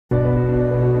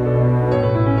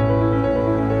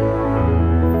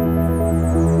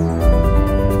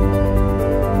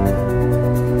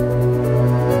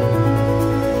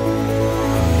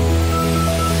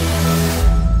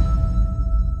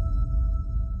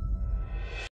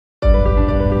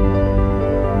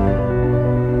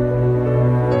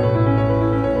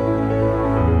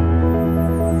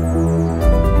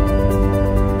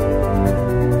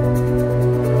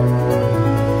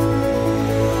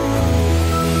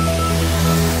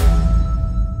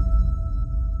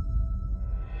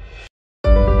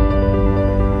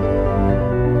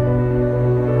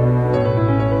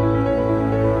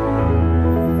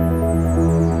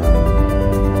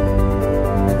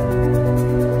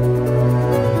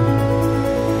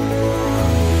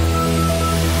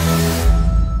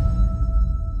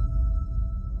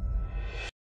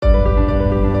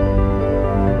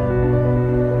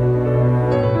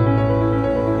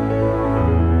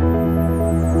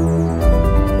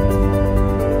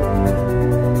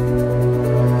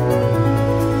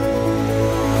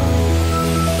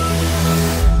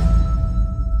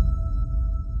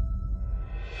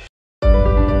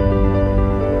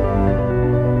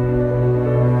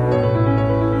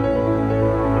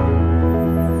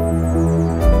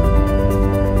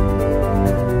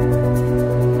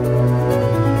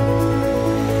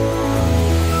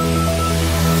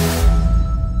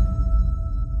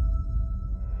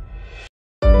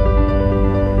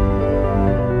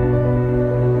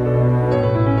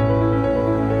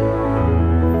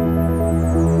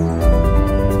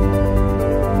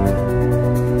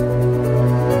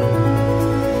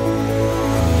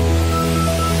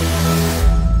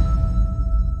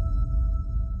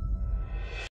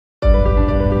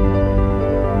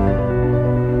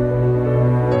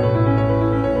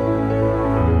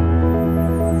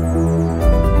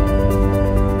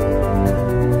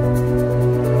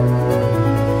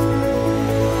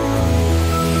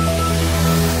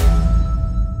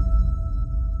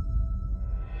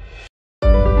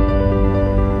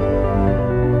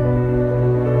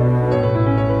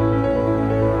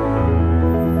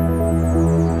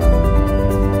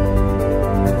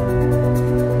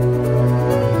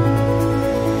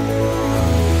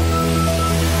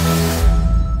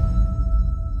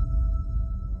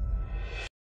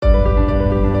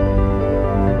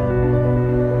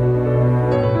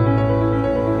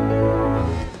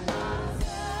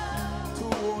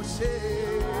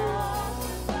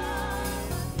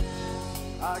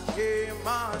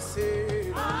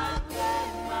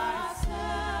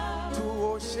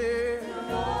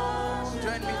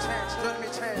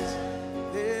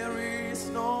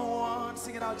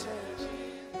now, church.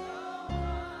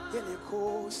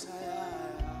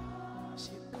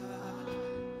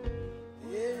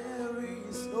 There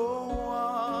is no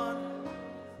one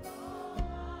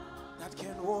that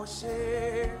can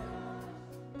worship.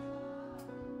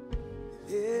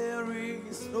 There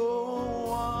is no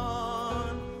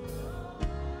one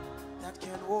that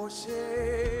can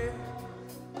worship.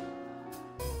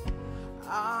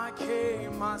 I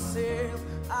came myself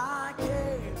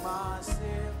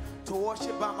to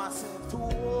worship by myself, to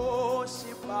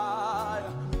worship by.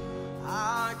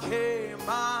 I came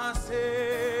myself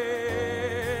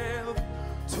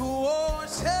to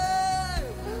worship,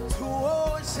 to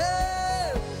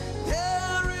worship.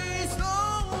 There is no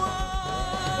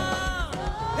one.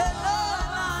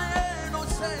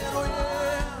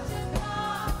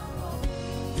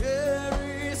 There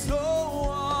is no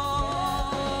one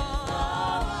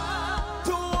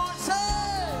to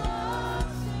worship.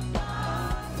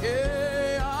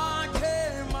 Yeah, I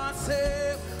came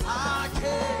myself. I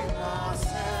came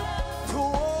myself to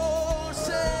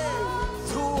worship,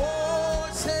 to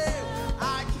worship. I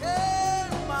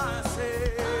came myself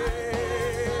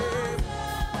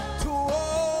to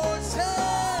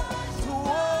worship, to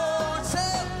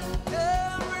worship.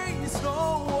 There is no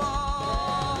one.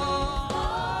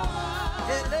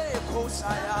 Ele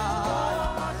kosaya,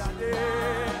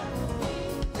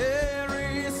 there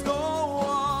is no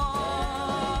one.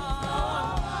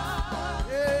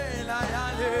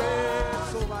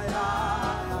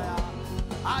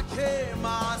 I came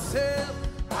myself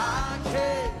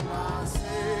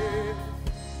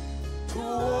to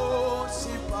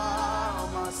worship by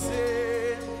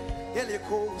myself. Ele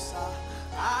kosa,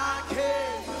 I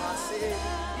came myself.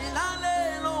 Ilale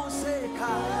no se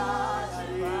kaya.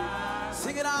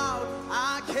 Sing it out.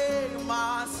 I came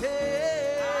myself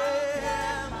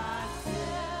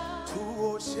to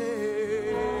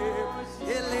worship.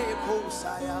 Ele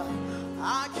kosa ya. I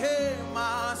came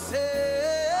myself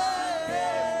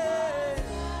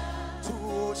to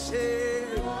worship.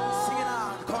 Sing it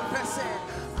out, confess it.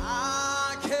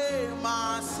 I came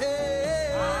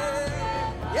myself.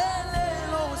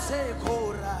 Yelelo se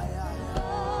koraya.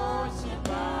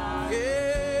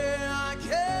 Yeah, I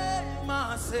came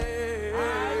myself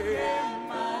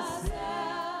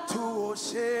to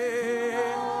worship.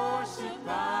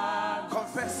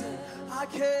 Confess it. I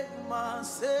came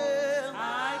myself.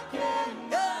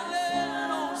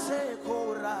 Yelelo se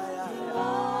koraya.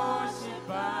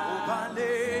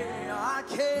 I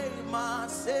came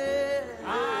myself.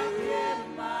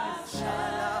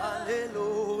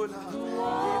 Shalalelula.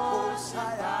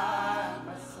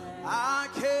 I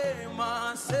came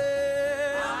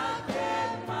myself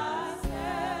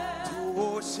to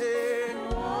worship.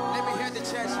 Let me hear the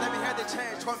church. Let me hear the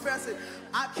church. Confess it.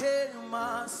 I came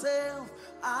myself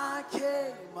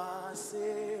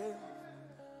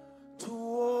to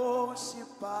worship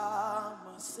by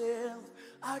myself.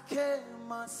 I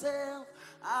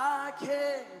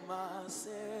came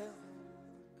myself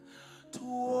to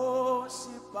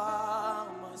worship by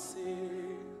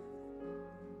myself.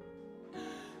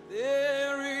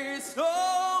 There is no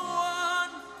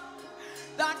one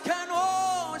that can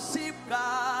worship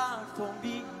God for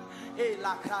me.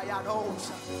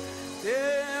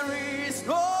 There is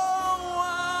no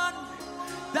one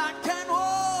that can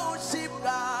worship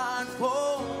God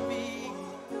for me.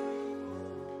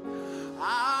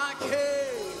 I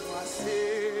came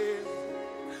myself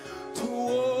to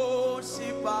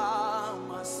worship by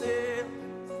myself.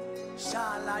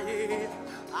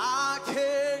 I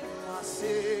came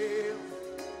myself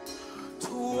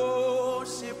to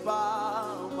worship by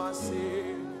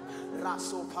myself.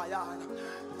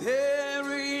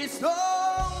 There is no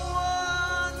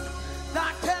one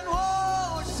that can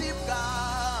worship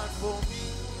God for me.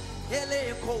 There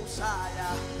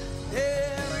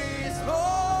is no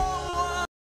one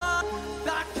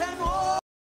that can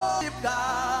worship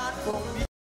God for me.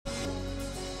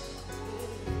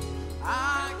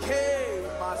 I came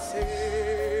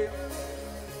myself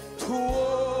to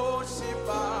worship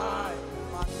by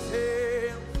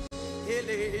myself.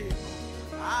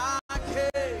 I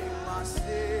came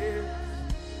myself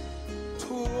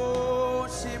to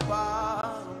worship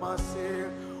by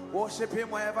myself. Worship Him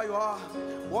wherever you are.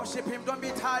 Worship Him, don't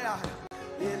be tired.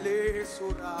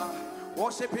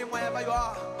 Worship Him wherever you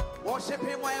are. Worship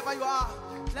Him wherever you are.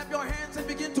 Clap your hands and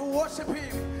begin to worship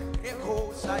Him.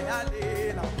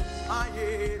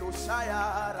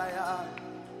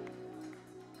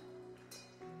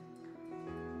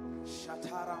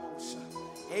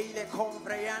 Eile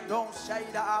compreendo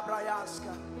shaida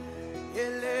abrayaska.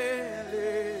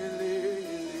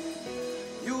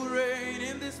 You reign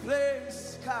in this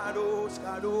place, Kadosh,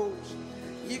 Kadosh.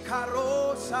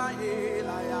 Ikarosa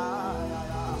ela ya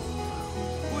ya.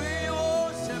 We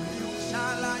worship you,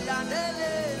 Shalaya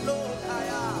dele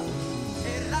lokaya.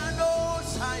 Elano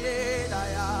sayeda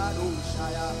ya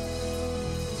rushaya.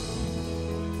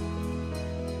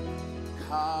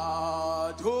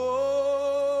 Kado.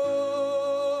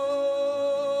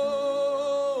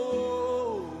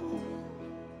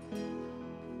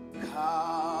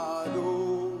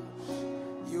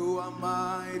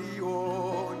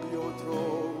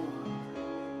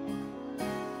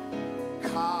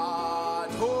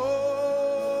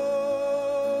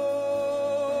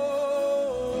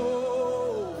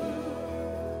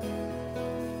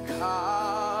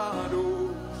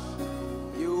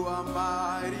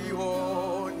 Mighty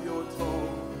on your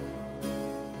throne,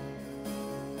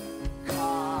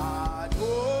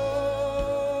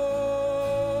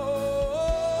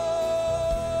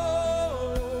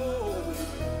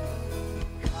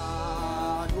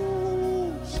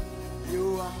 Kadosh,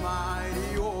 you are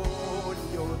mighty on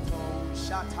your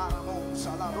throne,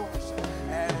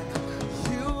 and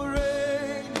you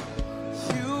reign,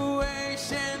 you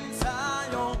ancient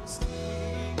Zion's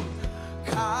King.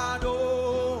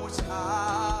 Kadosh,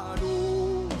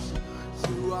 Kadosh,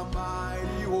 you are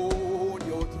mighty on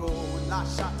your throne. La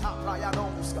Shata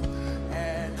Prayadoska,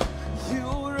 and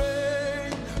you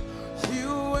reign,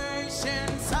 you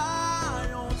ancient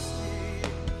Zion's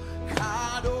King.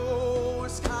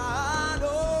 Kadosh,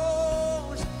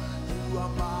 Kadosh, you are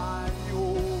mighty.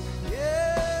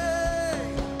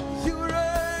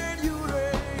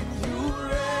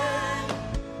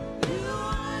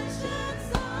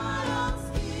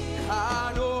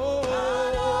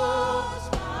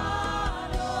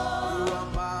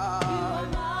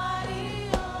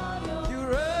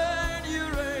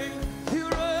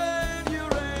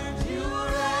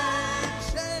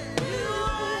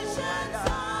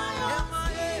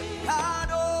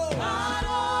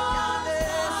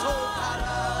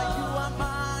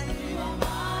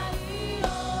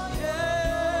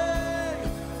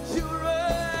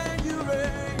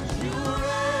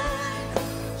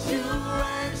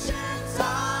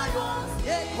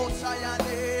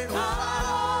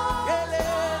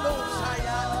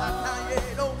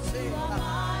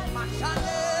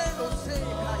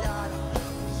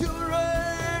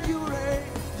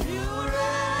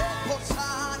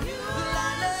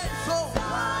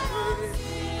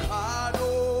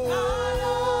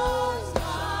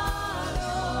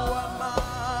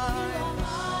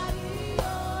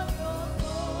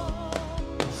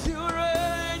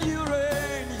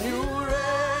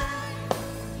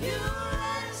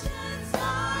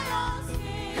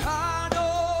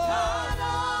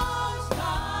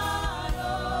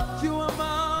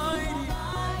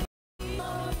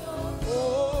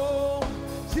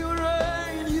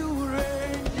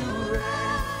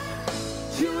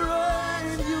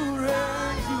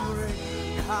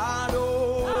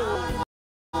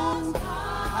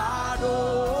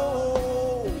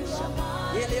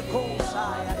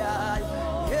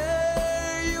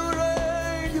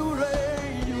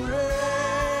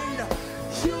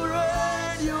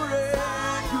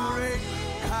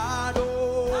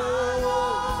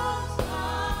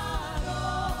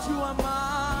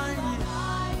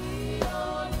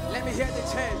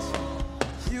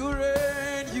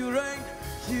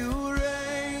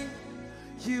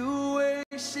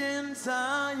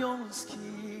 Zion's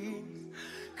King,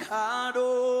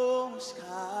 Kadosh,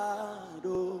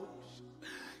 Kadosh,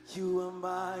 you are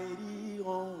mighty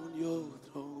on your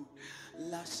throne.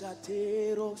 La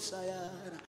Shatero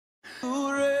Sayara,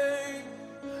 you reign,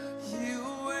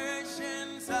 you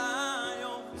ancient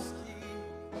Zion's King,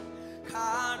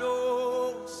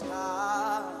 Kadosh,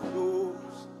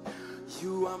 Kadosh,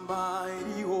 you are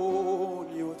mighty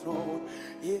on your throne.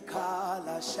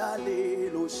 Ekala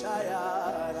shalelo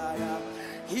shayara ya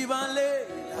Ivale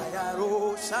ya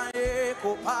rosa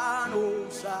eko pano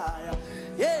saya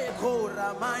eko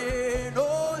ramae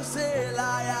no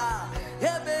selaya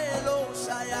ebelo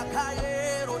saya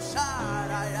kaero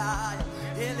shara ya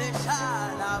ele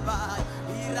shalaba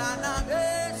irana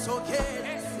besoke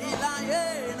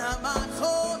ilaye na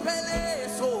maso pele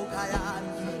sokaya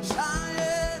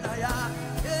shayena ya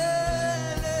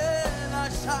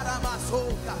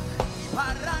Sharamasoka,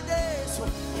 Paradeso,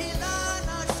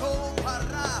 Hilana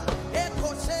Sopara,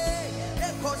 Ecose,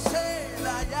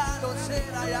 la Yano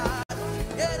Seraya,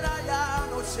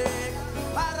 Erayano Se,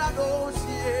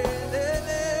 Paradosi,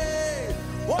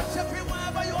 worship him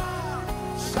wherever you are.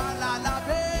 Shalala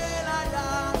Bela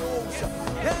Yanos,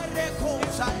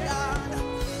 Elecosa Yana,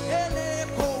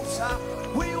 Elecosa,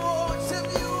 we worship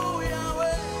you,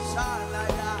 Yahweh,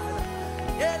 Shalayana,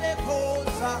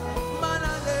 Elecosa.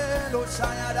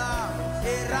 Sayada,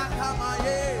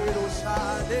 Erakamaye,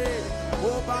 Rosade,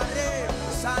 Obare,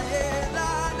 Sayena,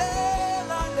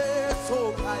 Lele,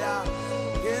 Sokaya,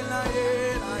 Yela,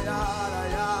 Yala,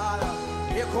 Yala,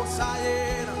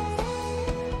 Ekosayena.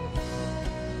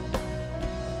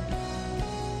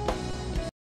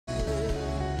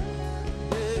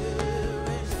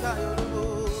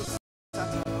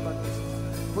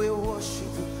 We worship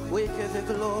you, we give you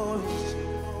glory.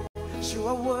 You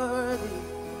are worthy.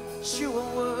 You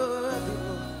are worthy,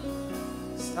 Lord.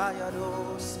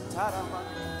 Sayados, Taraman,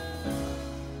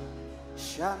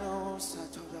 Shanos,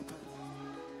 Satorapa,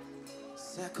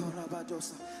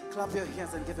 Sekorabadosa. Clap your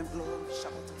hands and give him glory.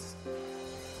 Shabatos.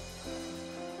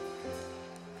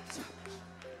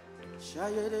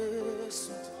 Shayedes.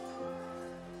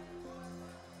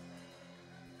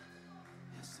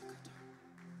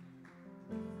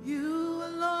 You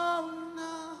alone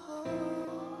are holy.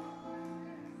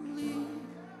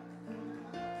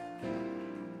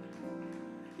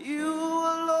 You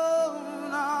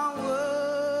alone are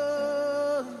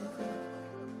worthy.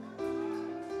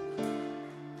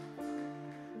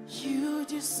 You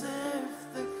deserve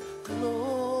the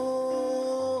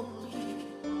glory.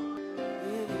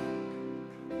 Yeah.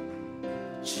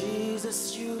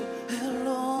 Jesus, you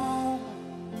alone.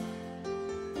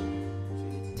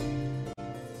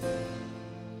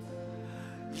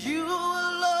 You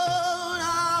alone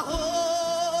are holy.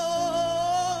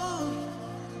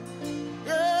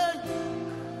 Yeah.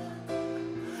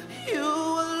 You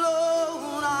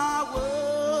alone are worthy.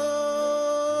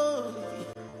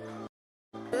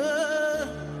 Yeah.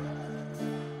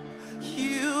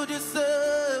 You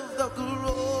deserve the glory.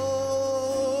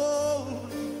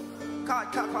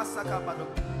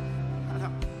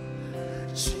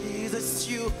 Jesus,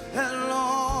 you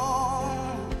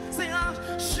alone. Sing out,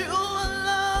 you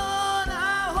alone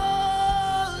are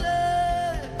holy.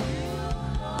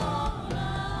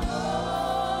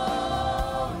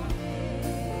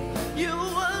 You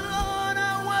alone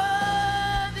are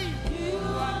worthy. You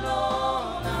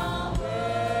alone are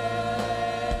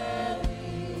worthy.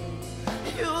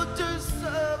 You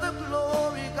deserve the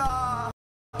glory, God.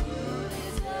 You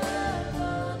deserve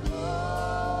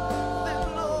the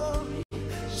glory.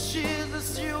 Jesus,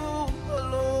 you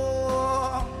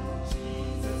alone.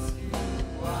 Jesus, you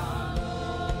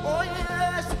alone. Oh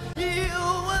yes, you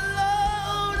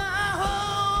alone are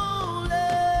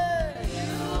holy.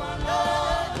 You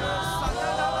alone are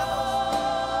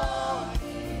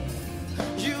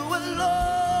holy. You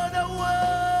alone are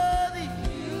worthy.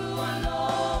 You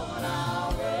alone are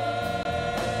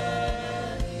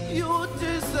worthy. You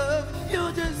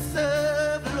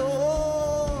deserve,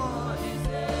 Lord.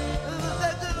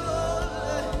 The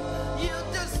glory. You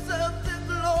deserve the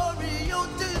glory. You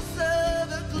deserve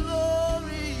the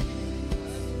glory.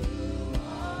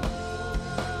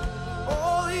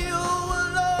 Oh, you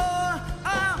alone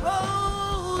are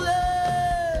holy.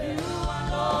 You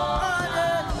alone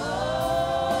are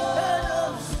holy.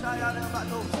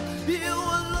 You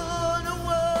alone are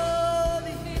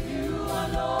worthy. You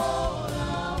alone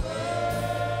are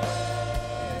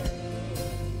worthy.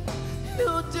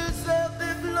 You deserve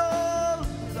the glory,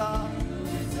 God. You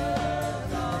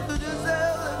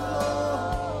deserve the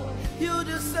glory. You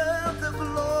deserve the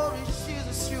glory.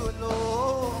 Jesus, you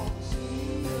alone.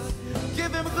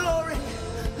 Give him glory.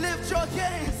 Lift your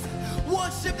hands.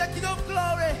 Worship the King of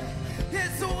Glory.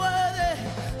 He's worthy.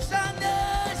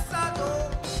 Shane Sado.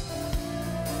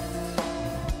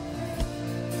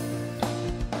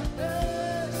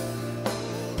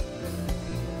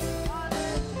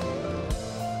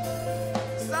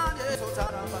 Sane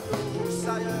Sotarabado.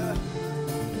 Sire.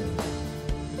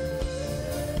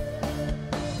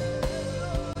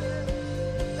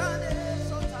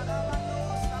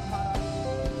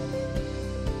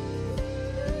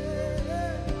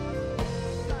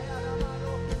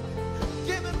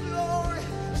 Give him glory.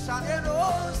 Shanero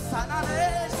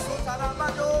sanare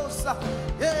sotarabadosa.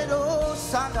 Ero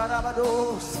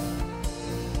sandarabadosa.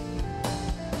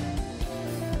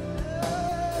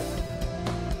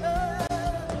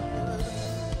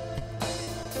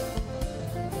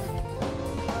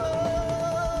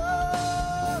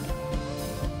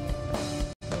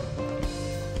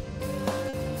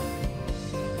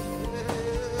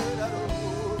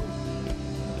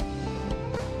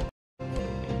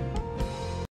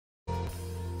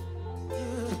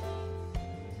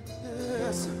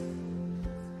 Yes,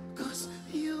 'cause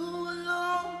you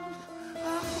alone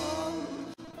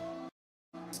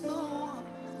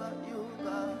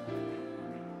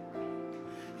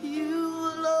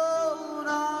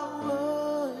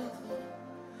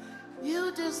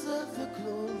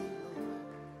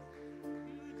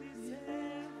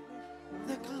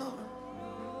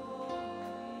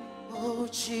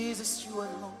Jesus, you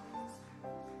alone.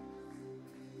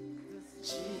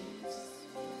 Jesus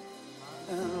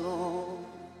alone.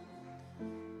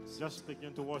 Just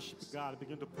begin to worship God.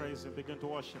 Begin to praise Him. Begin to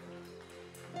worship.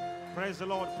 Praise the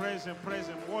Lord. Praise Him. Praise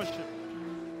Him. Worship.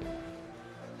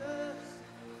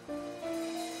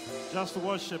 Just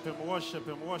worship Him. Worship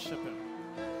Him. Worship Him.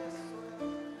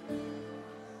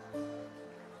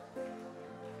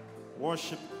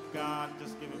 Worship God.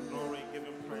 Just give Him glory. Give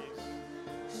Him praise.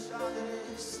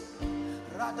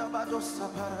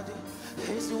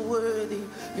 He's worthy.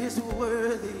 He's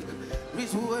worthy.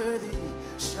 He's worthy.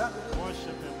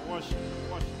 Worship Him. Worship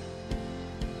Him. Worship Him.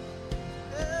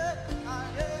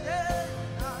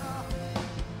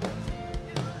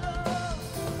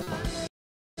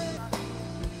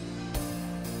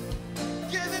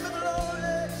 Give Him glory.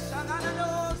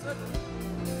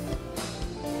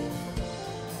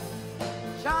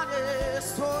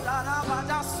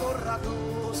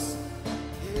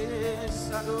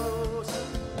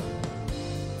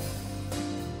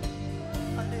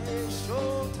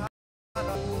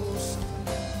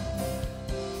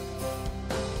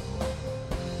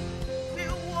 We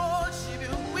worship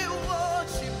you, we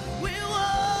worship, we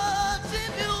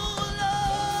worship you,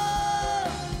 Lord.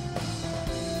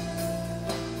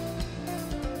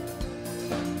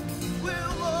 We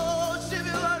worship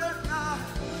you, Lord, now.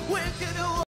 We give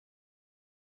you.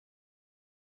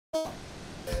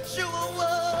 You are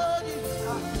worthy,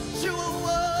 you are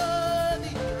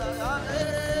worthy.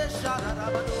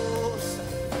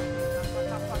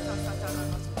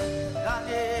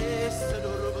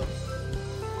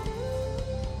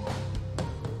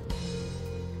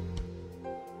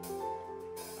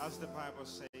 As the Bible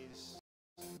says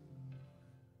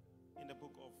in the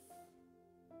book of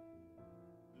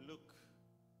Luke,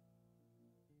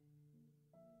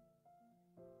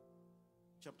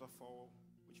 chapter 4,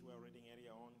 which we are reading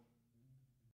earlier on.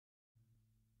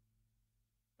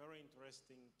 Very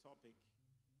interesting topic,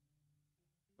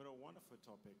 but a wonderful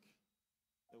topic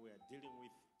that we are dealing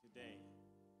with today.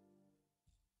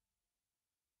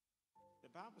 The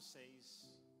Bible says,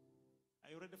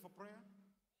 are you ready for prayer?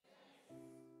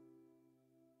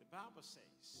 The Bible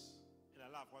says, and I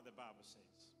love what the Bible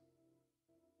says.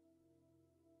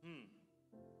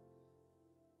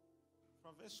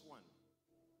 From verse 1.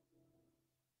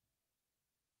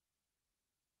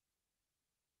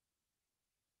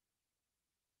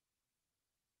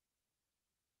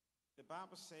 The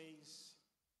Bible says,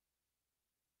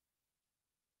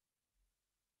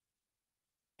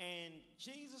 and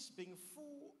Jesus being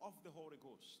full of the Holy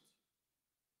Ghost.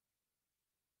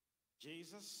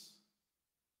 Jesus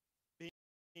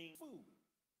being full.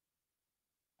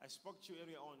 I spoke to you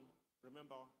earlier on.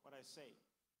 Remember what I say.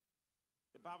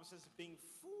 The Bible says, being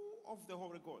full of the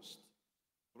Holy Ghost,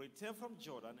 returned from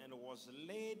Jordan and was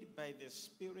led by the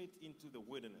Spirit into the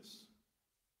wilderness.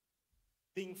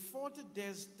 Being 40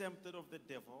 days tempted of the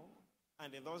devil,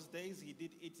 and in those days he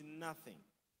did eat nothing.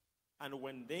 And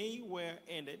when they were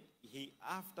ended, he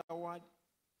afterward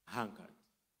hungered.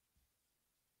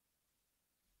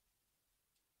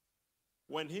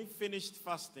 When he finished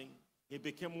fasting, he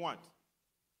became what?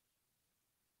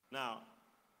 Now,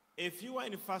 if you are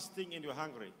in fasting and you're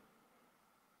hungry,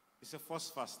 it's a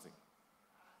forced fasting.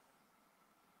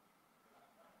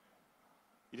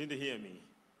 You didn't hear me.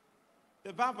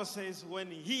 The Bible says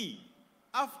when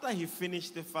after he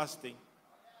finished the fasting,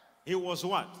 he was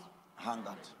what?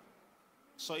 Hungered.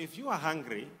 So if you are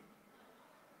hungry,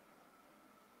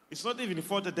 it's not even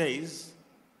 40 days.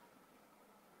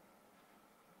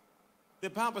 The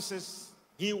Bible says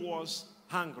he was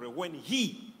hungry. When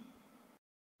he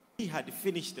had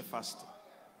finished the fasting,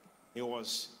 he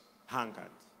was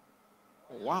hungered.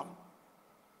 Wow.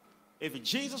 If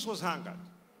Jesus was hungered,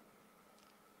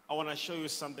 I want to show you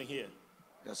something here.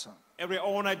 Yes, sir. Every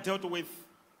hour I dealt with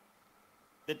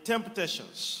the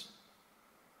temptations,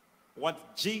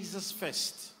 what Jesus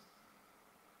faced.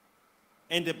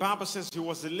 And the Bible says he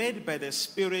was led by the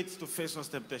Spirit to face those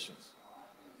temptations.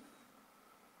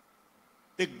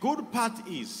 The good part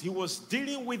is he was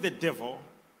dealing with the devil.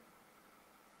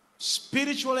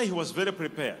 Spiritually, he was very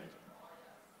prepared.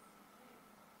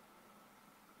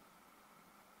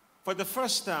 For the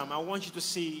first time, I want you to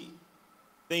see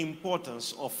the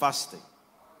importance of fasting.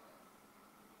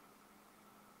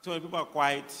 So many people are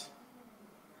quiet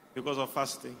because of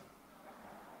fasting.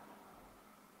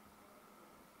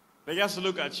 They just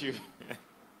look at you.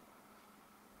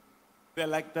 They're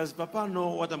like, does Papa know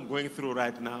what I'm going through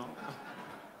right now?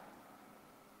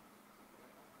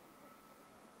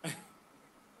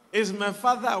 Is my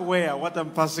father aware what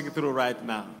I'm passing through right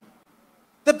now?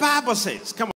 The Bible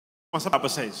says, come on, what the Bible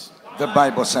says. The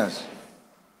Bible says.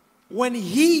 When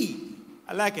he,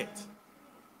 I like it,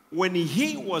 when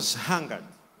he was hungered.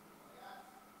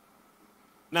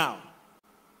 Now,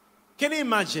 can you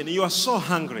imagine you are so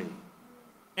hungry,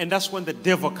 and that's when the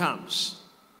devil comes.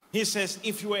 He says,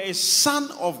 if you are a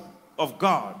son of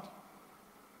God,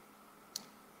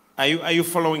 are you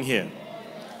following here?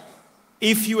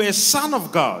 If you are a son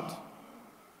of God,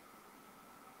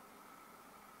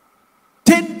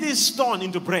 turn this stone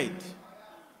into bread.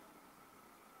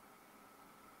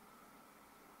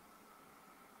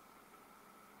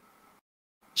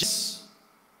 Just,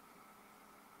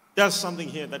 there's something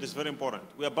here that is very important.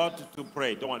 We're about to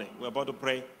pray, don't worry. We're about to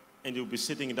pray, and you'll be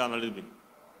sitting down a little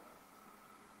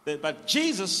bit. But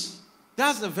Jesus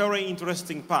does a very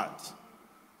interesting part.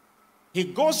 He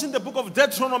goes in the book of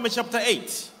Deuteronomy chapter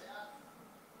 8.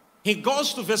 He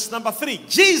goes to verse number 3.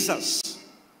 Jesus.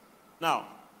 Now,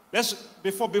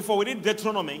 before we read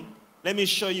Deuteronomy, let me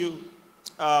show you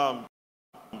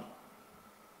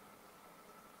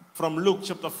from Luke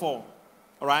chapter 4.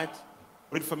 All right?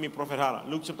 Read for me, Prophet Hara.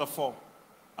 Luke chapter 4,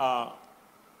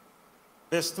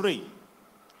 verse 3.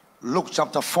 Luke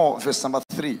chapter 4, verse number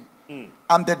 3.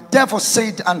 And the devil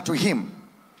said unto him,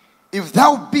 if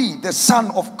thou be the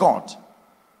Son of God,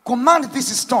 command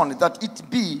this stone that it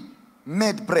be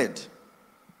made bread.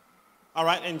 All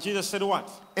right, and Jesus said what?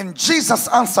 And Jesus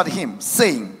answered him,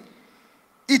 saying,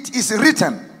 it is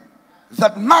written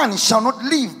that man shall not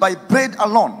live by bread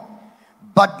alone,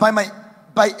 but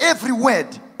by every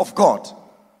word of God.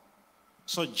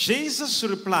 So Jesus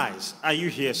replies, are you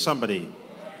here, somebody?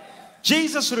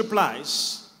 Jesus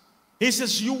replies, he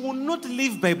says, you will not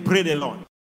live by bread alone.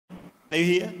 Are you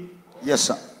here? Yes,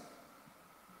 sir.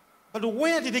 But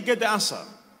where did he get the answer?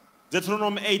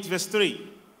 Deuteronomy 8 verse 3.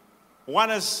 What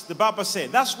does the Bible say?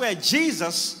 That's where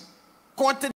Jesus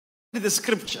quoted the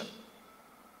scripture.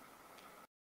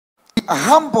 He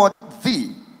humbled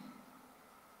thee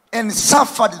and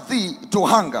suffered thee to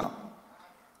hunger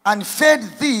and fed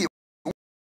thee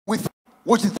with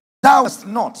which thou hast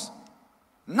not.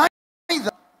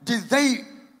 Neither did they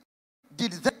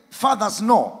fathers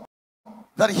know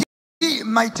that he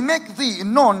might make thee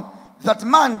known that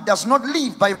man does not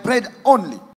live by bread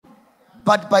only,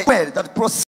 but by word that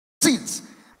proceeds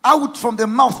out from the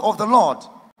mouth of the Lord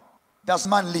does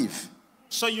man live.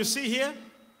 So you see here,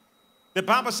 the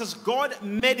Bible says God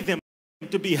made them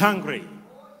to be hungry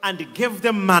and gave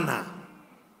them manna,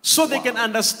 so they can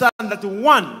understand that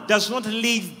one does not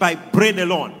live by bread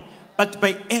alone, but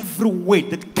by every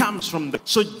word that comes from them.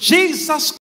 So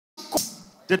Jesus,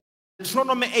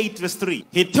 Deuteronomy 8 verse 3,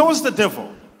 he tells the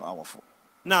devil, Powerful.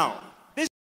 Now, this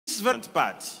is very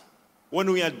bad.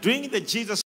 When we are doing the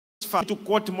Jesus fast, to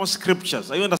quote more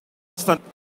scriptures. Are you understand?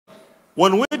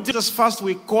 When we do Jesus fast,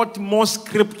 we quote more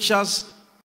scriptures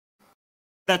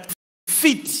that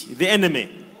fit the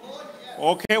enemy.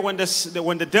 Okay, when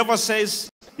the devil says,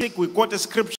 we quote a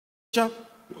scripture,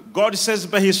 God says,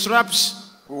 by his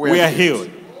stripes, we are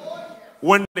healed.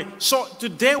 So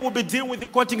today we'll be dealing with the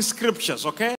quoting scriptures,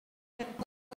 okay?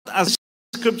 As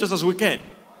scriptures as we can.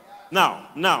 Now,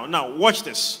 watch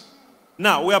this.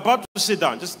 Now, we're about to sit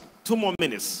down. Just 2 more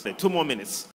minutes. 2 more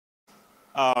minutes.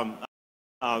 They're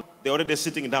already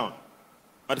sitting down.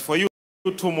 But for you,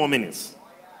 2 more minutes.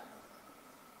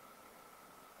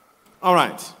 All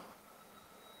right.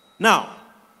 Now,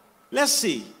 let's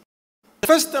see. The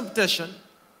first temptation,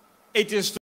 it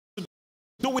is to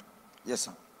do with... Yes,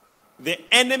 sir. The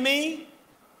enemy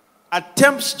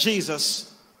attempts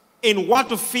Jesus in what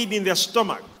to feed in their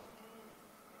stomach.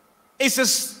 It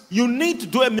says, you need to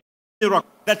do a miracle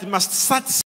that must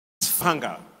satisfy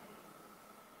hunger.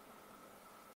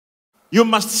 You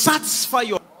must satisfy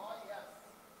your...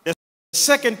 The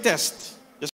second test,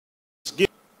 just give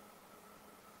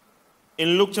in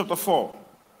Luke chapter 4.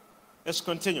 Let's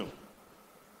continue.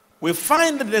 We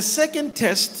find that the second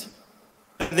test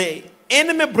the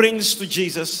enemy brings to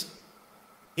Jesus,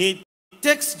 he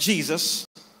takes Jesus.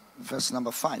 Verse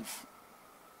number 5.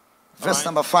 Verse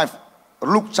number 5.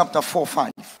 Luke chapter 4,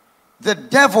 5. The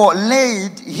devil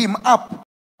laid him up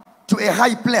to a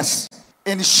high place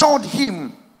and showed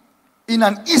him in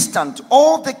an instant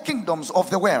all the kingdoms of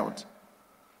the world.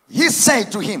 He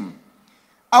said to him,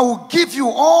 I will give you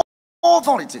all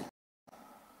authority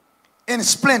and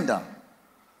splendor.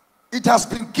 It has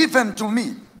been given to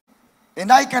me,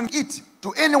 and I can eat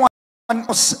to anyone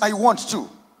else I want to.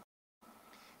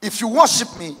 If you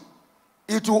worship me,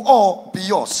 it will all be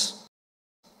yours.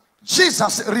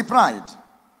 Jesus replied,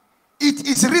 it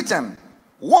is written,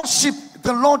 worship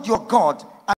the Lord your God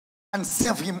and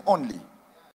serve him only.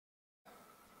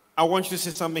 I want you to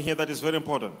say something here that is very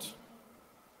important.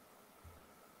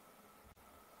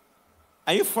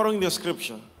 Are you following the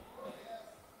scripture?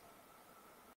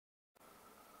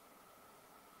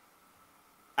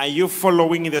 Are you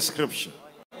following the scripture?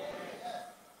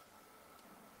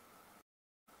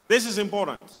 This is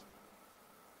important.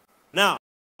 Now,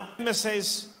 it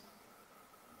says,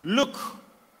 look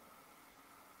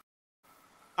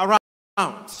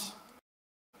around.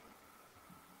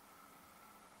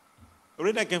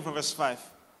 Read again from verse 5.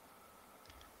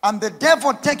 And the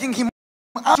devil, taking him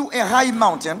up to a high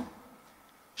mountain,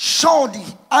 showed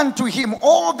unto him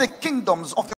all the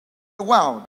kingdoms of the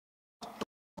world.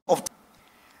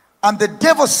 And the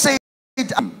devil said,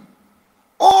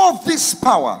 all this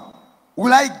power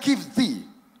will I give thee,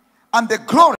 and the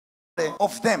glory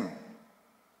of them.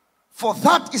 For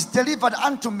that is delivered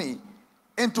unto me,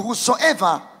 and to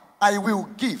whosoever I will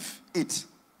give it.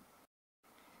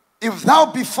 If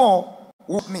thou be for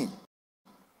with me,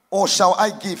 or shall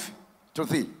I give to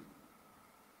thee?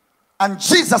 And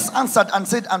Jesus answered and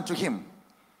said unto him,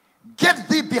 get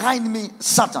thee behind me,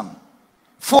 Satan,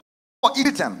 for it is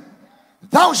written,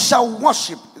 thou shalt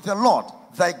worship the Lord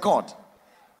thy God.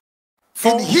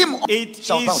 For in him it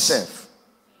shalt thou is serve.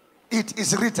 It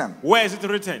is written. Where is it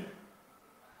written?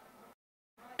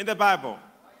 In the Bible.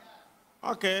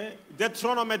 Okay.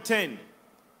 Deuteronomy 10,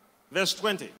 verse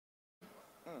 20.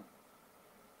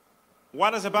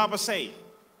 What does the Bible say?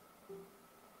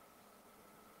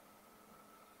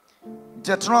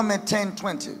 Deuteronomy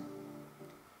 10:20.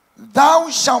 Thou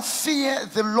shalt fear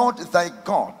the Lord thy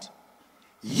God.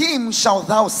 Him shalt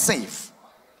thou save.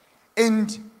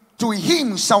 And to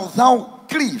him shalt thou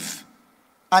cleave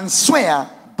and swear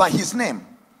by his name.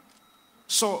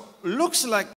 So, looks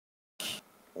like,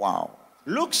 wow.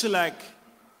 Looks like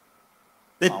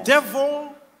the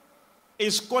devil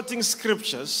is quoting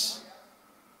scriptures.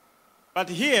 But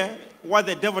here, what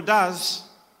the devil does,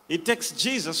 he takes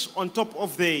Jesus on top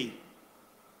of the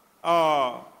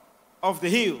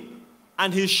hill,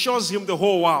 and he shows him the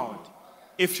whole world.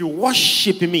 If you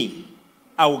worship me,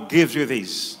 I will give you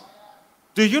this.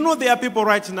 Do you know there are people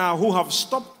right now who have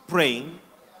stopped praying,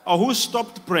 or who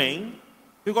stopped praying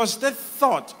because they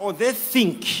thought or they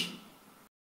think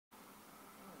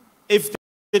if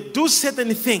they do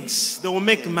certain things, they will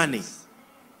make money.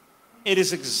 It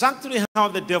is exactly how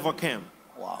the devil came.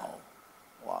 Wow.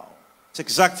 Wow. It's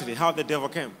exactly how the devil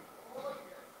came.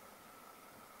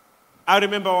 I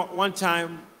remember one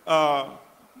time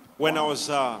when I was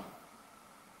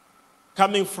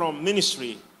coming from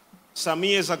ministry some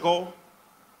years ago.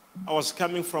 I was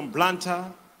coming from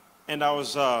Blantyre, and I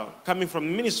was coming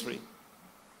from ministry.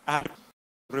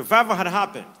 Revival had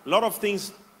happened. A lot of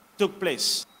things took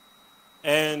place.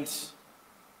 And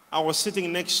I was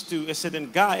sitting next to a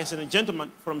certain guy, a certain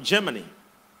gentleman from Germany.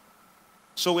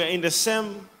 So we're in the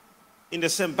same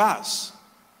bus.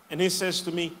 And he says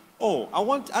to me, oh, I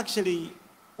want actually,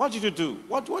 what did you do?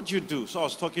 What do you do? So I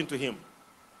was talking to him.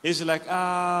 He's like,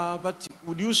 but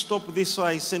would you stop this so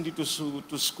I send you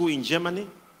to school in Germany?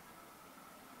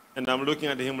 And I'm looking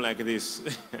at him like this.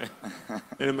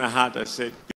 In my heart, I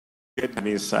said, get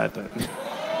me, Satan.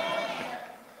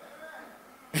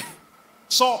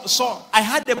 So I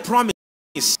had a promise.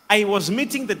 I was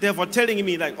meeting the devil telling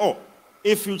me like, oh,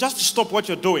 if you just stop what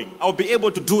you're doing, I'll be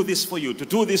able to do this for you, to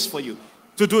do this for you,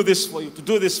 to do this for you, to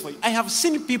do this for you. I have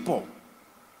seen people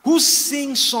who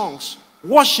sing songs,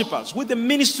 worshipers, with the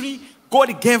ministry,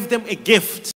 God gave them a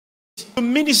gift to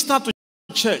minister to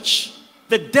church.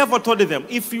 The devil told them,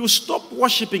 if you stop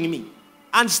worshiping me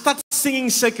and start singing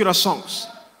secular songs,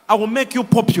 I will make you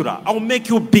popular. I will make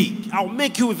you big. I will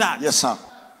make you that. Yes, sir.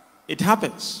 It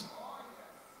happens.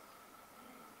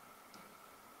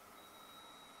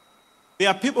 There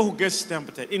are people who get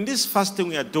tempted. In this fasting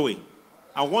we are doing,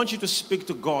 I want you to speak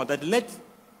to God that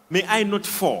may I not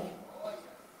fall.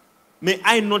 May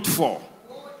I not fall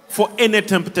for any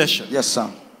temptation. Yes,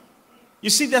 sir. You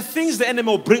see, the things the enemy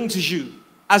will bring to you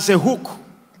as a hook.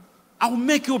 I'll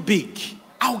make you big.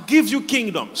 I'll give you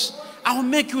kingdoms. I'll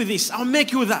make you this. I'll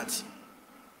make you that.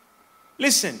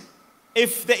 Listen,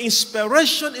 if the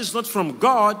inspiration is not from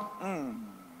God,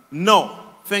 no,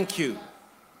 thank you.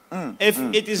 If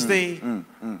it is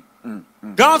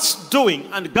God's doing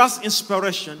and God's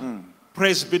inspiration,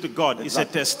 praise be to God, it's a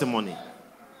testimony.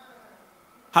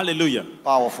 Hallelujah.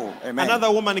 Powerful. Amen. Another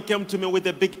woman came to me with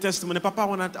a big testimony. Papa,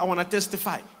 I want to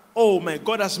testify. Oh my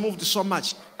God has moved so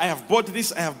much. I have bought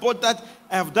this, I have bought that,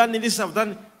 I have done this, I've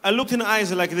done. I looked in her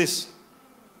eyes like this.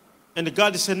 And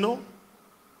God said, no,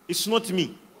 it's not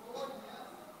me.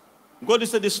 God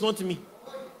said, it's not me.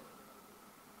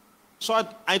 So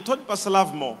I told Pastor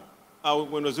Lovemore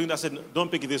when I was doing that, I said,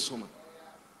 don't pick this woman.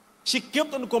 She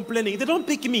kept on complaining, they don't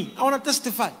pick me. I want to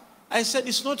testify. I said,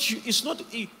 it's not you. It's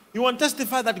not you. You want to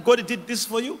testify that God did this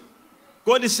for you?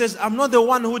 God says, I'm not the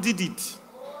one who did it.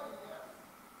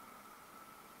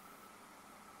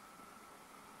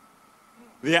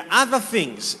 There are other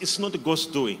things. It's not God's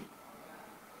doing.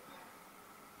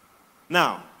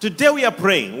 Now, today we are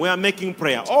praying. We are making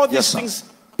prayer. All these things,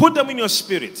 put them in your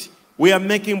spirit. We are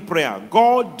making prayer.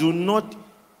 God, do not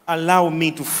allow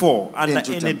me to fall under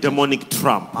any demonic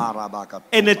trap,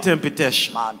 any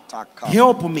temptation.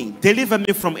 Help me. Deliver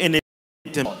me from any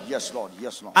temptation. Yes, Lord.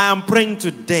 Yes, Lord. I am praying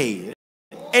today.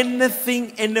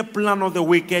 Anything, any plan of the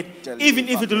wicked, even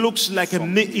if it looks like you're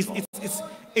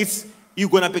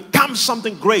going to become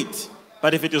something great.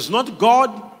 But if it is not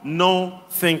God, no,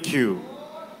 thank you.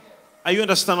 Are you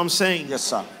understand what I'm saying? Yes,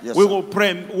 sir. Yes, we will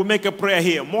pray. We'll make a prayer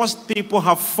here. Most people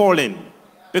have fallen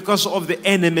because of the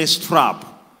enemy's trap.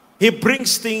 He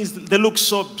brings things, they look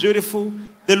so beautiful,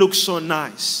 they look so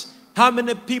nice. How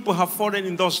many people have fallen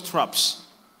in those traps?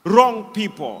 Wrong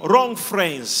people, wrong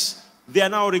friends, they are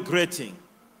now regretting.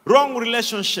 Wrong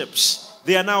relationships,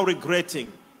 they are now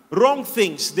regretting. Wrong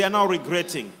things, they are now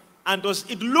regretting. And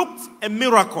it looked a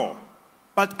miracle,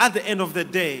 but at the end of the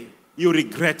day, you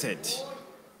regret it.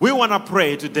 We want to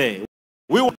pray today.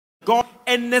 We want God,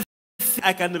 anything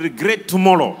I can regret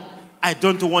tomorrow, I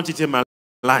don't want it in my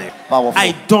life. Powerful.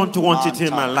 I don't want it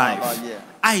in my life.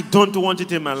 I don't want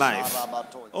it in my life.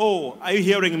 Oh, are you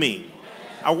hearing me?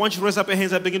 I want you to raise up your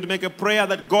hands and begin to make a prayer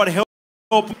that God help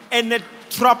any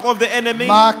trap of the enemy. Anything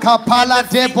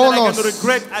that I can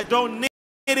regret, I don't need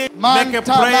it. Make a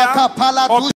prayer.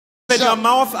 Open your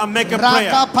mouth and make a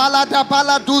prayer.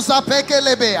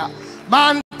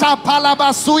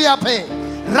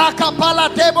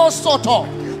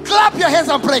 Clap your hands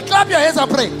and pray. Clap your hands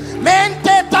and pray.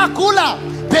 Mente takula.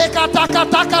 Peka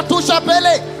taka tusha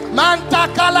pele. Manta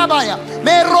kalabaya.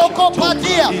 Me roko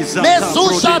padia. Me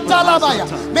susha talabaya.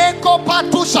 Me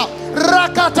kopatusha.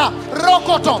 Rakata.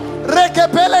 Rokoto.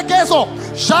 Rekepele gezo.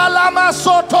 Shalama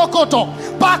sotokoto.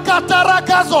 Pakata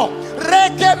rakazo.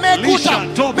 Reke mekuta.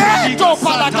 Meto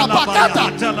palaka pakata.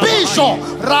 Bisho.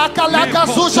 Raka laka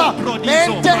susha.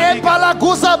 Mente epala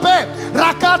guzabe.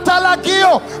 Rakata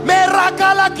lagio. Me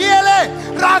raka lagiele.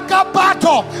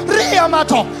 Rakapato.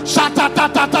 Riamato.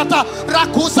 Shatatatata.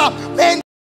 Rakusa.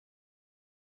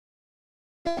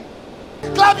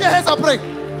 Clap your hands and pray.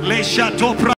 Le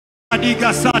chateau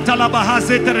pradiga sata la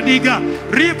bahase terdiga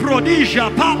riprodija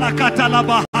pala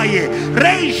katalabahaye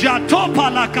reja topa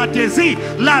la katezi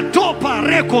la topa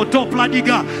reko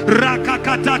topladiga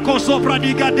rakakata koso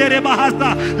pradiga dere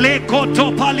bahasa le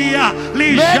kotopalia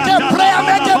li jata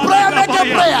make a prayer.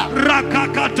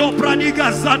 Rakakato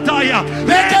pradiga sataya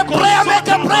Make a prayer.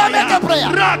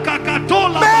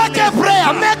 Rakakatola Make a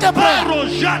prayer.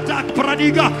 Rojata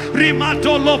pradiga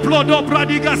rimato loplodo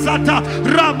pradiga sata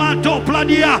ramato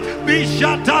pladia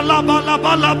bishata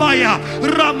labalabaya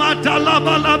ramata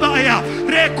labalabaya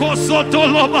reko soto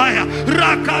lobaya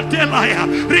rakatelaya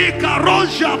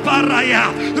rikaroja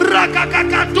paraya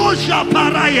rakakakatosha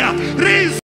paraya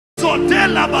Clap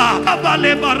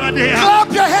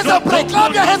your hands and pray.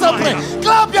 Clap your hands and pray.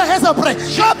 Clap your hands and pray.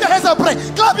 Clap your hands and pray.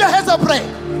 Clap your hands and pray.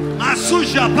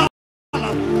 Masuja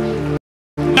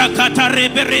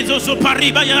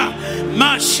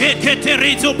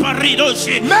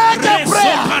Make a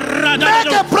prayer.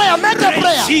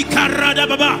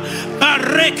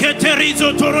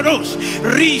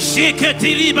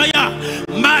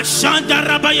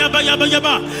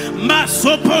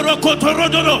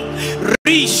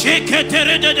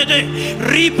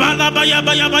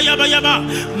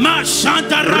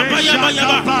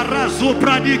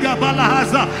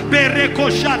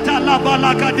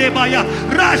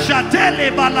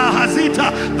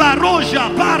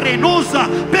 Parenosa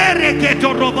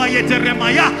pereketo robayete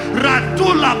remaya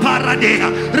ratula paradea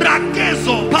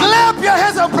rakezo. Clap your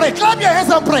hands and pray. Clap your hands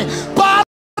and pray.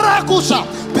 Parakusha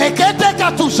pekete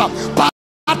katusha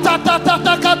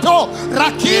patatatato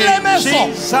rakile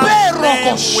meso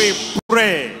perokos. We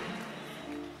pray.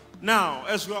 Now,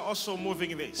 as we are also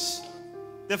moving this,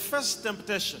 the first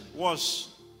temptation was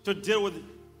to deal with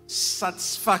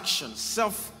satisfaction,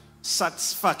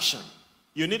 self-satisfaction.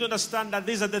 You need to understand that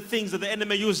these are the things that the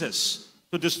enemy uses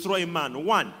to destroy man.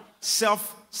 One,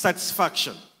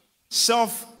 self-satisfaction.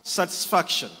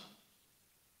 Self-satisfaction.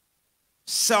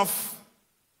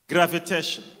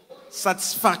 Self-gravitation.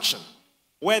 Satisfaction.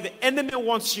 Where the enemy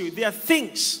wants you, there are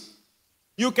things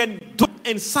you can do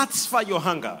and satisfy your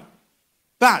hunger.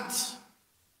 But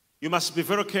you must be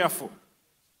very careful.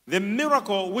 The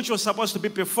miracle which was supposed to be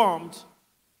performed,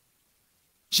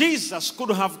 Jesus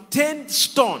could have turned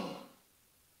stone.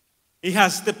 He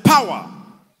has the power.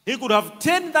 He could have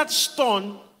turned that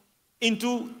stone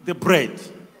into the bread.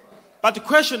 But the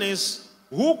question is,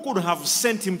 who could have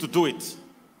sent him to do it?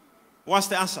 What's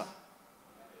the answer?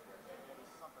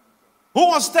 Who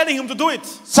was telling him to do it?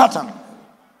 Satan.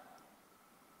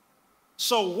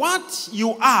 So what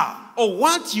you are or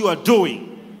what you are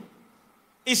doing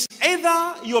is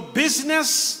either your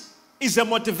business is a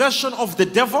motivation of the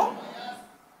devil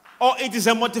or it is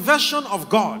a motivation of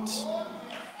God.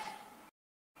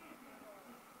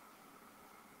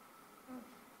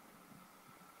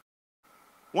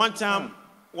 One time,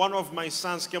 one of my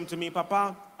sons came to me,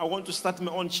 Papa, I want to start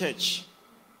my own church.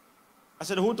 I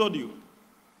said, who told you?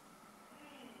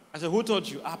 I said, who told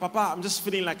you? Papa, I'm just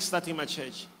feeling like starting my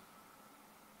church.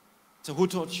 I said, who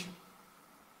told you?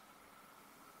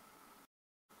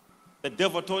 The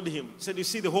devil told him, he said, you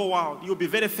see the whole world, you'll be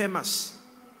very famous.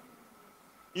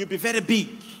 You'll be very big.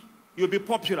 You'll be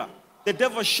popular. The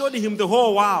devil showed him the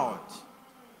whole world.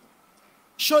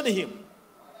 Showed him.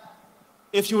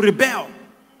 If you rebel,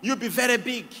 you'll be very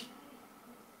big.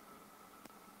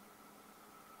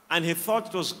 And he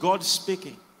thought it was God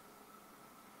speaking.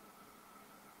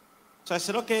 So I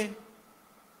said, okay,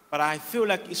 but I feel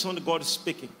like it's not God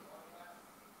speaking.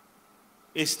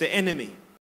 It's the enemy.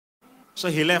 So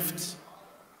he left.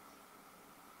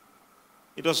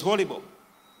 It was horrible.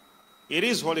 It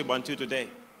is horrible until today.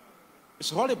 It's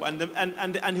horrible.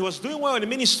 And he was doing well in the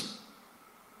ministry.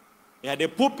 He had a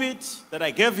pulpit that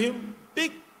I gave him,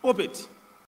 big pulpit.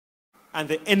 And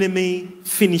the enemy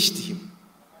finished him.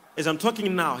 As I'm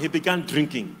talking now, he began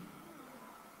drinking.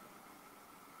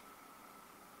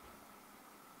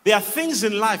 There are things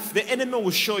in life the enemy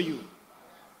will show you.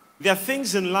 There are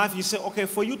things in life you say, okay,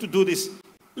 for you to do this.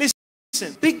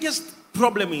 Listen, biggest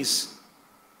problem is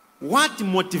what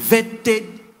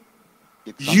motivated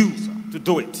you to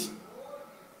do it.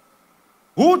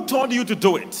 Who told you to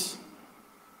do it?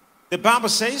 The Bible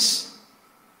says,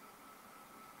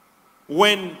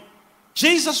 when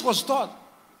Jesus was taught,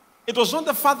 it was not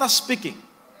the Father speaking.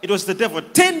 It was the devil.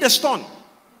 Turn the stone.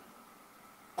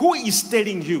 Who is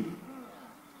telling you?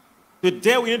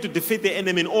 Today we need to defeat the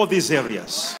enemy in all these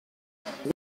areas.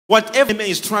 Whatever enemy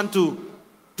is trying to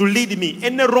lead me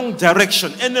in the wrong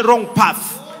direction, in the wrong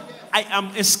path, I am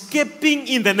escaping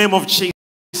in the name of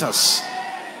Jesus.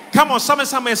 Come on, someone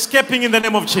say I'm escaping in the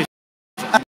name of Jesus.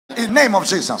 In the name of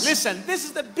Jesus. Listen, this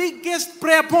is the biggest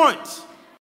prayer point.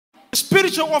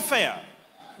 Spiritual warfare.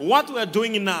 What we are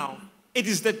doing now, it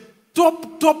is the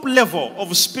top level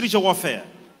of spiritual warfare.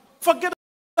 Forget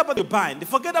about the bind.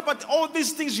 Forget about all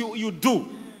these things you do.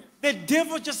 The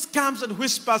devil just comes and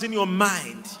whispers in your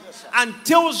mind and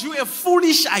tells you a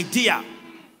foolish idea.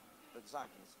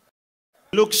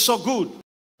 Looks so good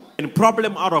and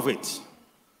problem out of it.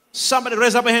 Somebody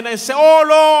raise up a hand and say, oh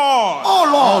Lord, Oh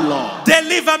Lord,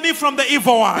 deliver me from the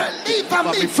evil one. deliver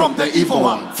me from the evil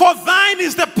one. For thine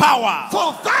is the power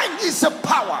For thine is the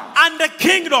power and the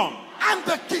kingdom and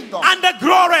the kingdom and the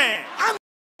glory and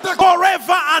the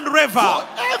forever and ever.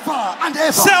 forever and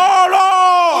ever. Say, oh Lord,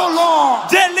 Oh Lord,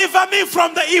 deliver me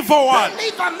from the evil one.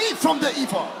 deliver me from the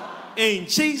evil. In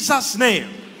Jesus' name.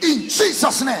 In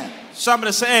Jesus' name.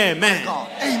 Somebody say amen. God.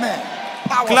 Amen.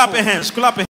 Powerful. Clap your hands.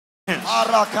 Clap your hands.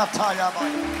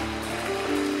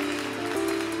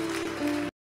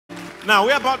 Now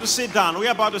we're about to sit down.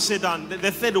 We're about to sit down.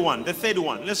 The third one. The third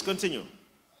one. Let's continue.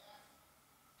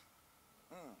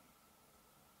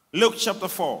 Luke chapter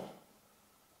 4.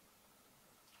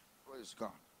 Praise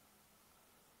God.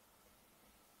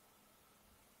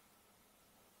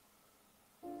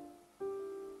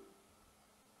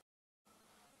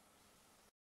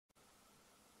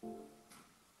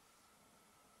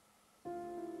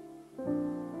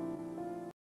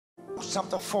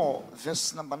 Chapter 4,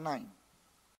 verse number 9.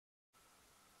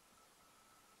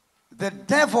 The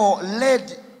devil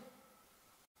led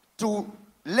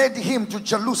him to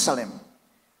Jerusalem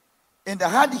and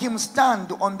had him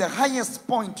stand on the highest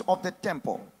point of the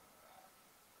temple.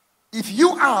 If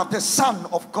you are the Son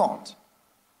of God,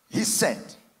 he said,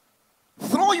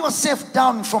 throw yourself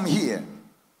down from here.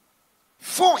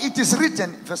 For it is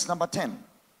written, verse number 10,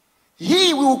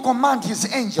 he will command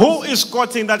his angels. Who is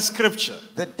quoting that scripture?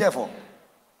 The devil.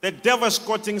 The devil is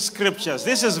quoting scriptures.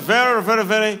 This is very, very,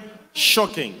 very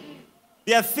shocking.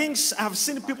 There are things I've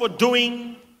seen people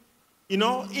doing,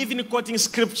 even quoting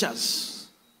scriptures.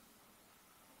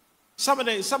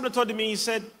 Somebody told me, he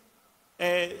said,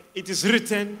 it is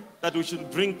written that we should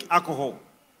drink alcohol.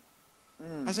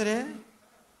 I said,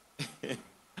 eh?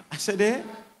 I said, eh?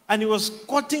 And he was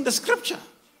quoting the scripture.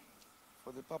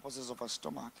 For the purposes of our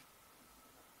stomach.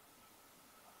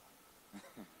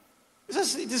 It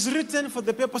says it is written for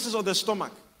the purposes of the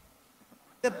stomach.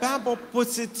 The Bible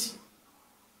puts it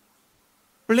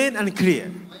plain and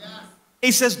clear.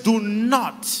 It says, do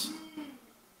not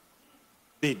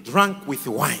be drunk with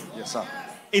wine. Yes, sir.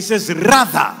 It says,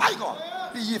 rather My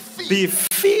God, be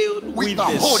filled with the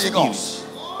Holy Spirit. Ghost.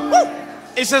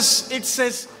 It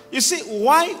says, you see,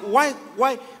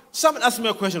 why? Someone asked me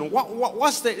a question.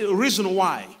 What's the reason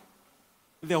why?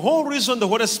 The whole reason the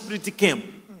Holy Spirit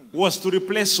came was to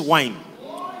replace wine.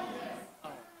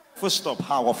 Full stop.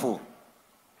 Powerful.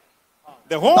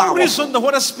 The whole Powerful. reason the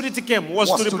Holy Spirit came was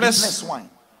to replace wine.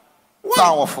 wine.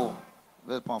 Powerful.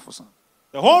 Very powerful, son.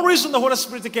 The whole reason the Holy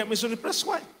Spirit came is to replace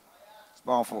wine. It's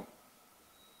powerful.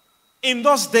 In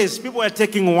those days, people were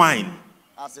taking wine.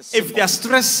 As a If symbol. they are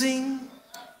stressing,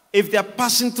 if they are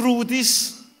passing through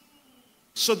this.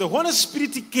 So the Holy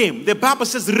Spirit came. The Bible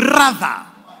says, rather.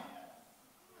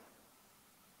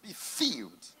 Be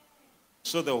filled.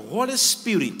 So the Holy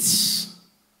Spirit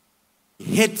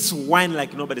hates wine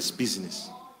like nobody's business.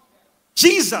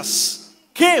 Jesus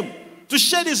came to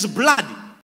shed his blood.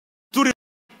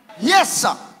 Yes,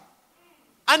 sir.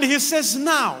 And he says,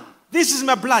 now, this is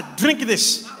my blood. Drink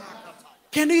this.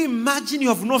 Can you imagine? You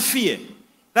have no fear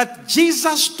that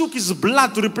Jesus took his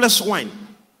blood to replace wine.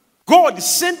 God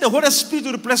sent the Holy Spirit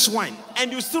to replace wine.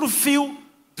 And you still feel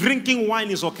drinking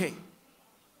wine is okay.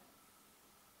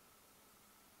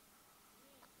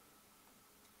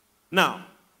 Now,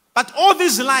 but all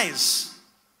these lies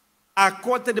are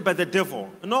quoted by the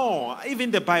devil. No, even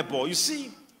the Bible. You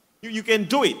see, you can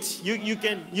do it. You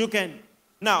can.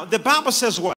 Now, the Bible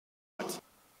says what?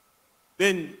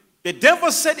 Then the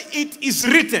devil said, it is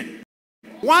written.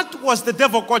 What was the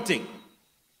devil quoting?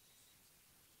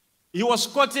 He was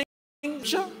quoting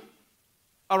scripture.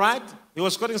 All right? He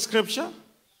was quoting scripture.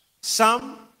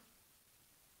 Psalm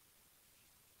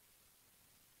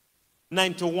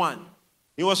 91.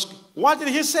 What did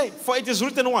he say? For it is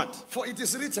written what? For it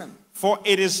is written. For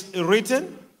it is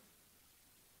written.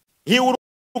 He will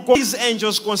call his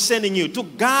angels concerning you to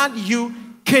guard you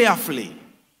carefully.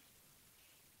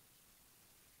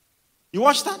 You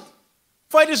watch that?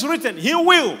 For it is written, he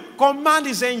will command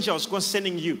his angels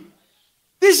concerning you.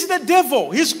 This is the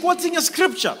devil. He's quoting a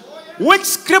scripture. Which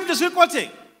scripture is he quoting?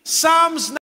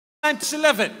 Psalms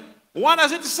 11. What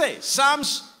does it say?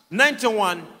 Psalms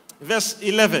 91, verse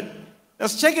 11.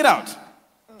 Let's check it out.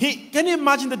 Can you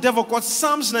imagine the devil quotes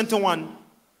Psalms 91,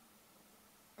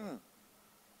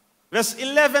 verse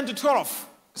 11 to 12.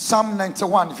 Psalm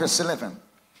 91, verse 11.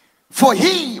 For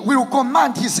he will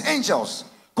command his angels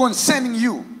concerning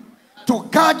you to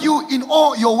guard you in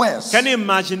all your ways. Can you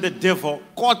imagine the devil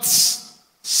quotes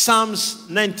Psalms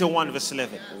 91, verse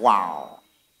 11? Wow.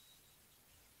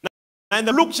 Now in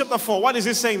the Luke chapter 4, what is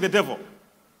he saying, the devil?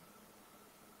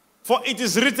 For it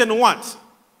is written what?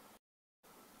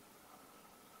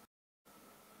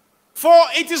 For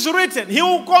it is written, he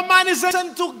will command his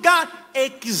angels to guard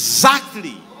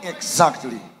exactly.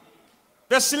 Exactly.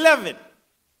 Verse 11.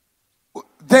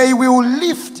 They will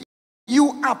lift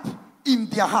you up in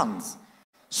their hands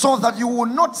so that you will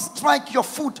not strike your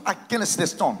foot against the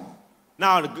stone.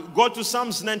 Now go to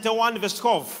Psalms 91, verse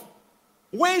 12.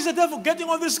 Where is the devil getting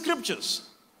all these scriptures?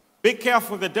 Be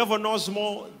careful, the devil knows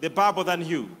more the Bible than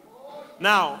you.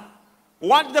 Now,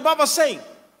 what the Bible saying?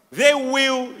 They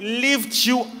will lift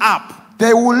you up.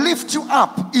 They will lift you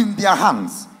up in their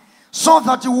hands so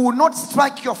that you will not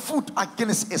strike your foot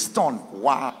against a stone.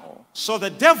 Wow. So the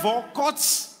devil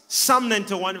quotes Psalm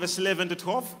 91, verse 11 to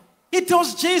 12. He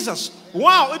tells Jesus,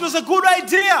 wow, it was a good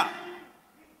idea.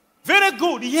 Very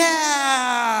good.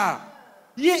 Yeah.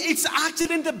 Yeah, it's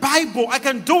actually in the Bible. I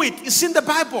can do it. It's in the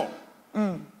Bible.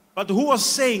 But who was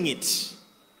saying it?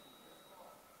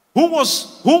 Who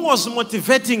was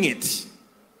motivating it?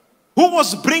 Who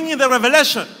was bringing the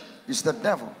revelation? It's the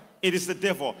devil. It is the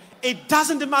devil. It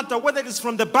doesn't matter whether it is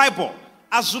from the Bible.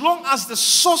 As long as the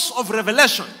source of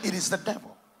revelation It is the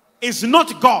devil. is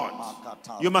not God,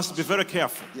 you must be very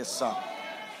careful. Yes, sir.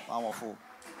 Powerful.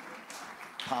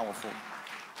 Powerful.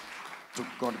 To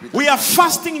God be the We are glory.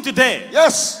 fasting today.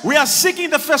 Yes. We are seeking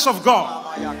the face of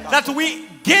God, that we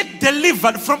get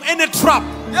delivered from any trap.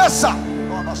 Yes, sir.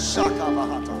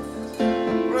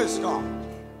 Praise God.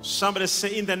 Somebody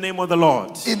say, in the name of the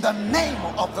Lord. In the name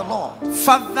of the Lord.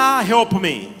 Father, help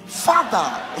me Father,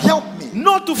 help me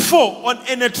not to fall on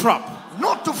any trap.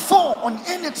 not to fall on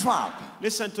any trap.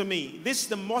 Listen to me. This is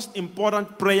the most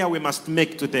important prayer we must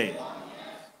make today.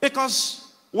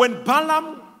 Because when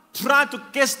Balaam tried to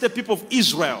curse the people of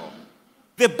Israel,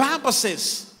 the Bible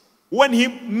says, when he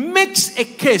makes a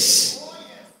case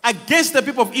against the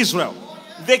people of Israel,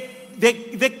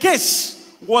 the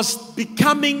case was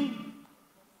becoming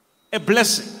a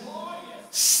blessing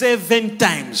 7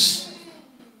 times.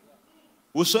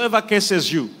 Whosoever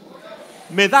curses you,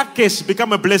 may that case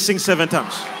become a blessing 7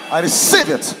 times. I receive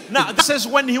it. Now, this says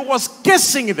when he was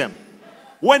cursing them,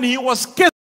 was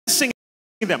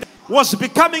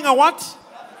becoming a what?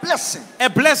 Blessing. A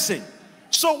blessing.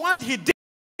 So what he did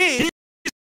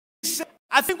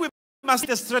I think we must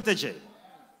need a strategy.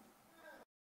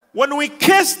 When we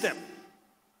curse them,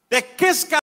 the curse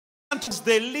comes,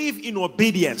 they live in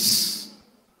obedience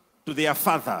to their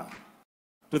father,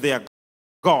 to their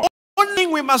God. One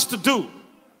thing we must do,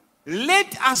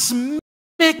 let us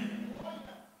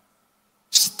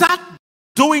start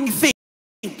doing things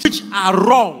which are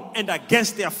wrong and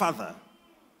against their father.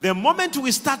 The moment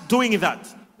we start doing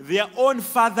that, their own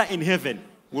father in heaven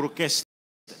will curse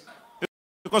them.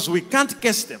 Because we can't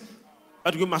curse them,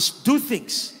 but we must do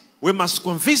things. We must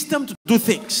convince them to do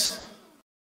things.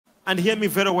 And hear me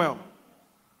very well.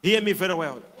 Hear me very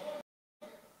well.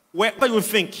 Wherever you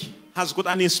think has got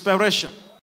an inspiration,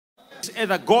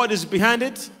 either God is behind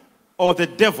it or the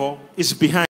devil is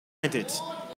behind it.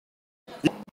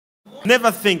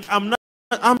 Never think, I'm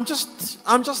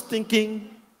just thinking.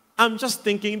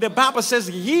 The Bible says,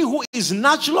 he who is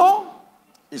natural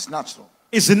It's natural.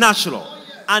 is natural.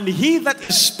 And he that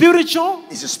is spiritual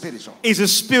It's spiritual.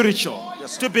 is spiritual.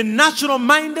 Yes, sir. To be natural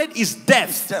minded is death.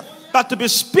 It's death. But to be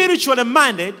spiritually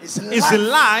minded It's is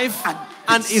life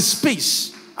and is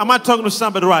peace. Am I talking to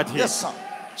somebody right here? Yes, sir.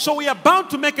 So we are about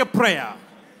to make a prayer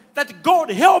that God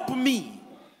help me,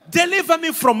 deliver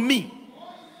me from me.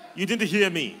 You didn't hear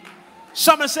me.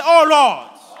 Someone say, oh Lord,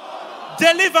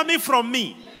 deliver me from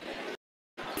me.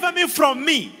 Deliver me from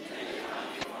me.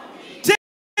 Take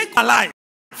my life.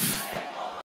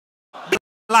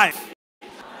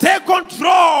 Take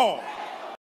control.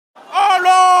 Oh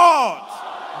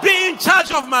Lord, be in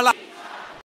charge of my life.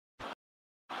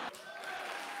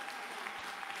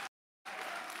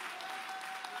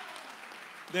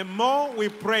 The more we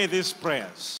pray these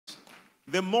prayers,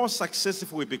 the more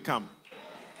successful we become.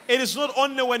 It is not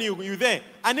only when you're there,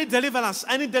 I need deliverance,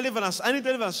 I need deliverance, I need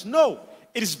deliverance. No,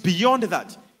 it is beyond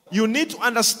that. You need to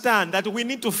understand that we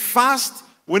need to fast,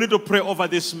 we need to pray over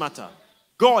this matter.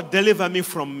 God, deliver me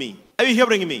from me. Are you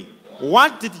hearing me?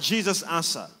 What did Jesus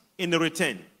answer in the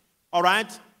return? All right,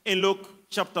 in Luke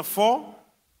chapter 4,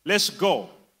 let's go.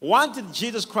 What did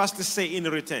Jesus Christ say in the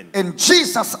return? And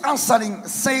Jesus answering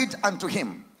said unto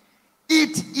him,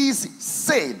 it is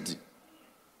said,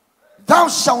 thou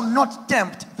shalt not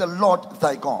tempt the Lord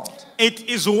thy God. It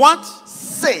is what?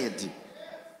 Said.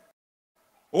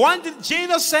 What did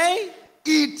Jesus say?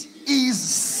 It is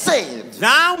said,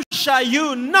 Thou shalt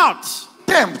you not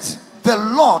tempt the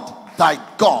Lord thy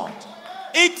God.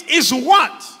 It is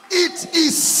what? It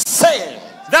is said,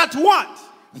 That what?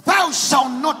 thou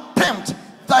shalt not tempt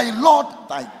thy Lord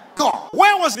thy God.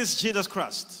 Where was this Jesus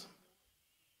Christ?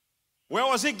 Where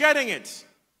was he getting it?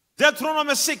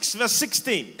 Deuteronomy 6 verse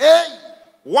 16.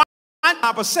 What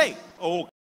Bible say? Oh,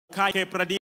 kaya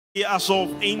pradi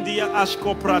asov India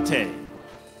asko prate.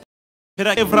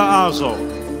 Evra azo.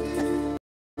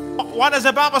 What does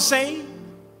the Bible say?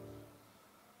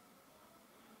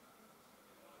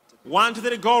 1, 2,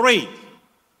 3, go read.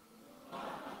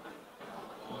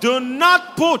 Do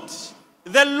not put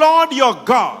the Lord your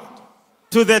God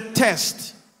to the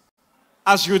test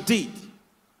as you did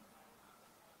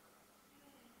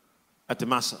at the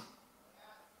Massa.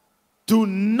 Do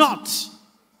not.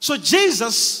 So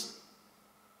Jesus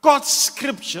got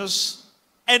scriptures,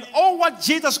 and all what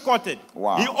Jesus quoted,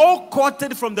 Wow. he all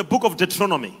quoted from the book of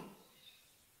Deuteronomy.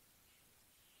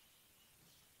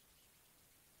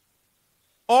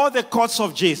 All the quotes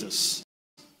of Jesus,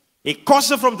 he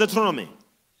quotes it from Deuteronomy.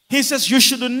 He says, you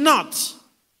should not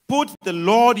put the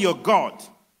Lord your God.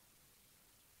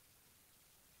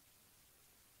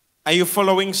 Are you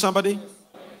following somebody?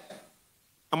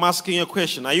 I'm asking you a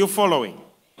question. Are you following?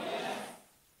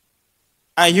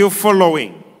 Are you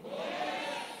following?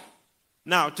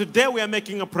 Now, today we are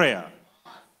making a prayer.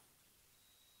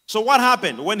 So what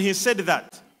happened when he said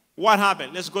that? What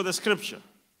happened? Let's go to the scripture.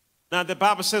 Now the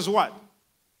Bible says what?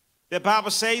 The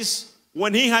Bible says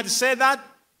when he had said that,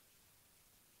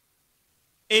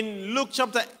 in Luke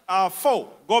chapter 4,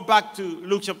 go back to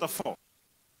Luke chapter 4.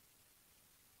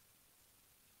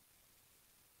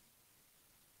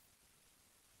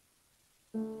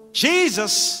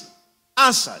 Jesus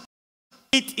answered,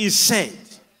 it is said,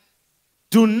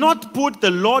 do not put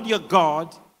the Lord your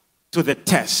God to the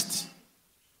test.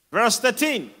 Verse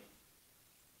 13.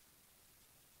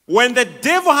 When the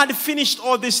devil had finished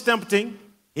all this tempting,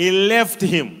 he left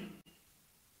him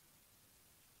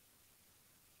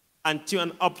until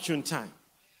an opportune time.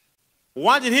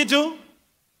 What did he do?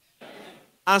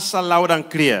 Answer loud and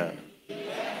clear.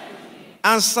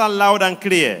 Answer loud and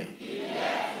clear.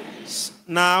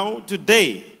 Now,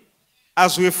 today,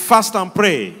 as we fast and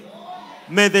pray,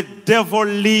 may the devil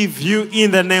leave you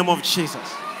in the name of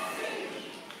Jesus.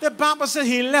 The Bible says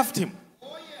he left him.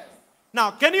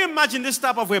 Now, can you imagine this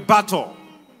type of a battle?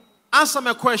 Answer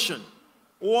my question.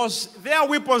 Was there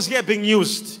weapons here being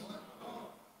used?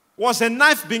 Was a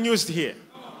knife being used here?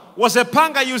 Was a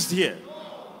panga used here?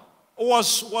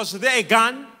 Was there a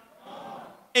gun?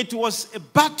 It was a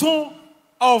battle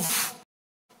of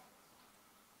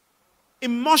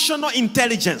emotional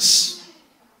intelligence.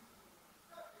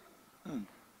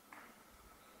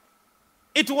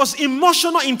 It was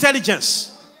emotional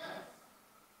intelligence.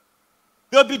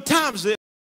 There'll be times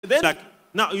they're like,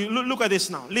 now you look at this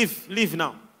now. Leave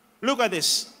now. Look at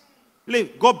this.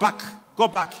 Leave. Go back.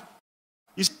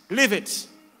 Leave it.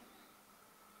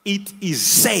 It is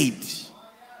said.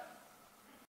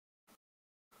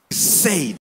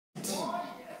 Said.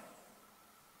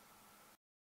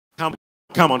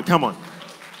 Come on.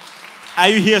 Are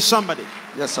you here, somebody?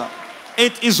 Yes, sir.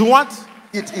 It is what?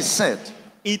 It is said.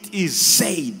 It is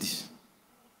said.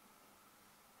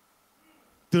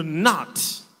 Do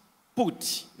not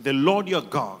put the Lord your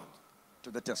God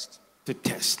To the test. to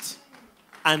test.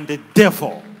 And the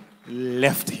devil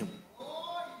left him.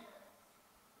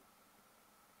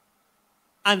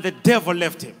 And the devil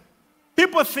left him.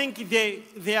 People think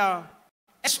their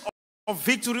of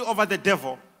victory over the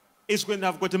devil is when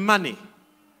they've got money.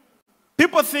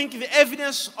 People think the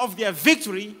evidence of their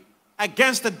victory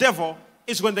against the devil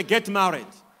is when they get married.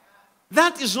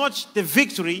 That is not the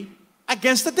victory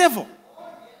against the devil.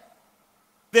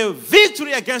 The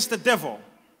victory against the devil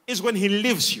is when he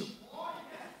leaves you.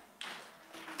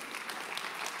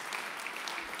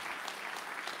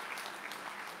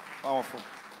 Powerful.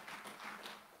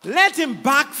 Let him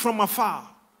back from afar.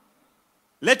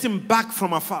 Let him back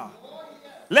from afar.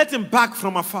 Let him back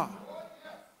from afar.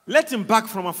 Let him back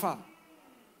from afar.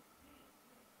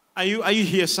 Are you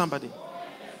here, somebody?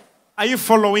 Are you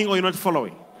following or you're not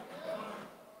following?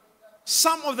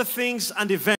 Some of the things and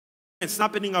events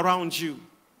happening around you,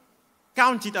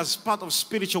 count it as part of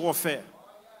spiritual warfare.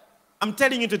 I'm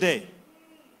telling you today.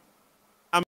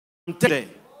 I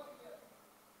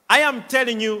am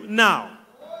telling you now.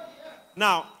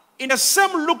 Now, in the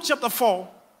same Luke chapter 4,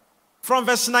 from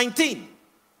verse 19,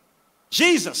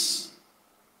 Jesus,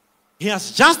 he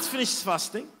has just finished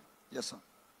fasting. Yes, sir.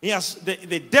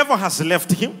 The devil has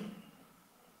left him.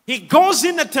 He goes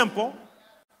in the temple,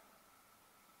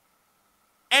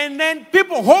 and then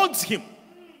people hold him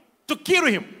to kill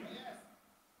him.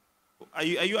 Are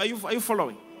you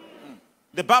following?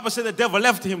 The Bible said the devil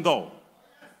left him though.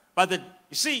 But you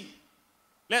see,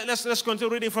 let's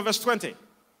continue reading from verse 20.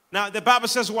 Now the Bible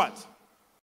says what?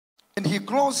 And he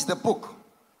closed the book,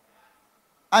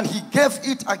 and he gave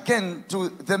it again to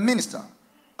the minister,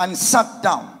 and sat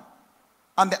down.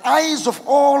 And the eyes of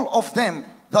all of them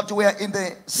that were in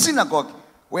the synagogue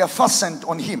were fastened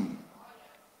on him.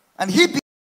 And he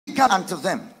began unto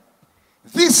them,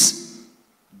 this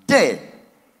day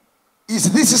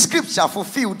is this scripture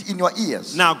fulfilled in your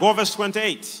ears. Now go verse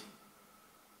 28.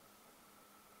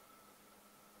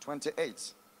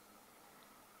 28.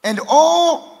 And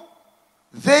all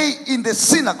they in the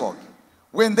synagogue,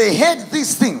 when they heard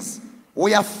these things,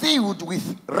 were filled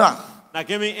with wrath. Now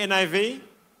give me NIV.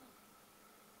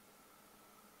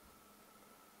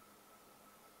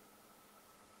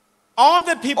 All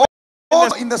the people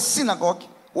in the synagogue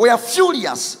were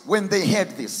furious when they heard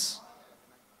this.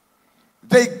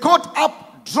 They got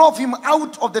up, drove him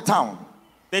out of the town.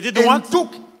 They did what?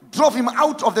 Drove him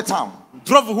out of the town.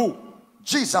 Drove who?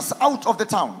 Jesus out of the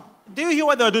town. Do you hear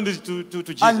what they were doing to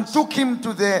Jesus? And took him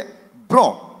to the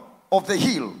brow of the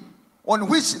hill on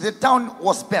which the town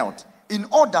was built, in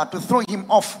order to throw him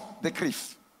off the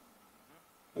cliff.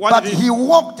 But he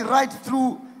walked right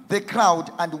through the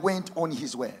crowd and went on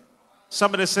his way.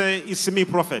 Somebody say, it's me,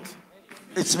 prophet.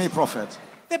 It's me, prophet.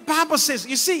 The Bible says,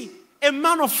 you see, a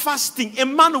man of fasting, a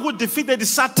man who defeated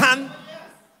Satan,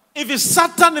 if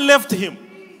Satan left him,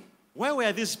 why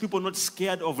were these people not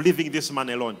scared of leaving this man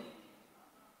alone?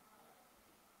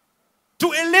 To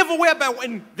a level whereby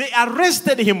when they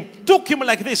arrested him, took him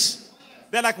like this,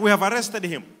 they're like, we have arrested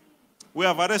him. We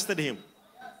have arrested him.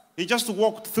 He just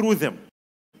walked through them.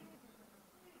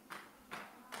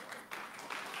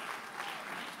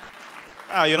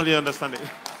 You don't really understand it.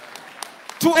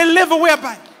 To a level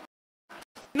whereby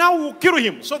now we'll kill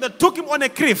him. So they took him on a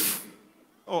cliff.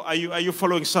 Oh, are you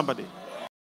following somebody?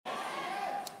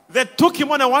 They took him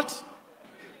on a what?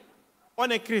 On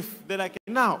a cliff. They're like,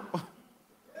 now,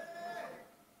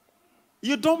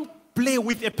 you don't play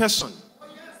with a person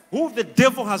who the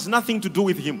devil has nothing to do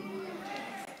with him.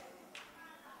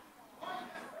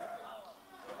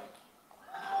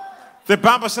 The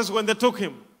Bible says when they took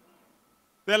him,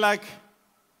 they're like,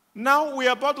 now we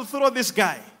are about to throw this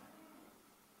guy.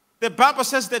 The Bible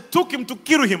says they took him to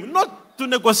kill him, not to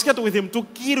negotiate with him, to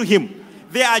kill him.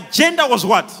 Their agenda was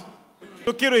what?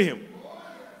 To kill him.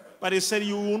 But he said,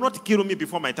 you will not kill me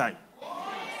before my time.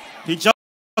 He just...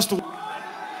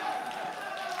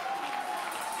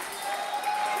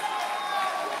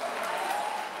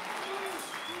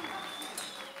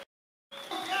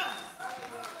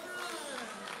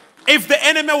 If the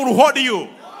enemy will hold you,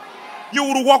 you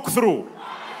will walk through.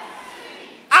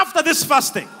 After this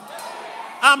fasting,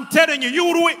 I'm telling you, you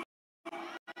will...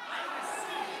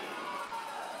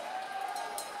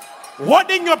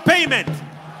 Holding your payment.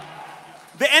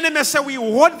 The enemy said, we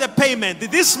hold the payment.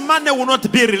 This money will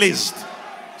not be released.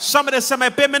 Somebody said, my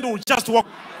payment will just walk.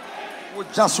 Will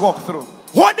just walk through.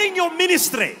 Holding your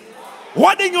ministry.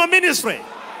 Holding your ministry.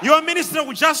 Your ministry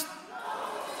will just...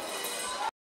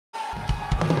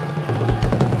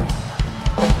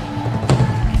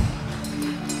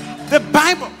 The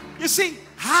Bible, you see,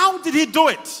 how did he do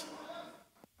it?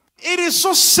 It is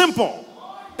so simple.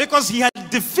 Because he had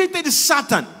defeated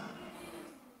Satan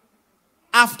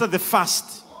after the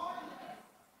fast.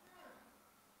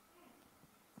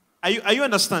 Are you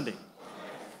understanding?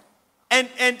 And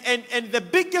the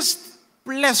biggest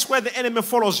place where the enemy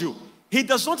follows you, he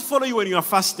does not follow you when you are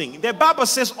fasting. The Bible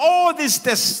says all these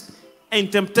tests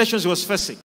and temptations he was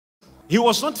facing, he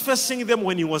was not facing them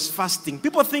when he was fasting.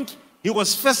 People think he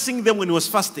was facing them when he was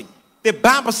fasting. The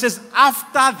Bible says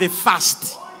after the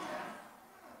fast.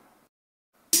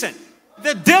 Listen,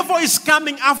 the devil is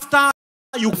coming after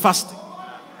you fasting.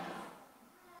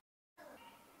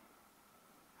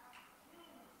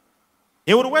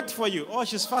 He will wait for you. Oh,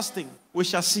 she's fasting. We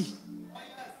shall see.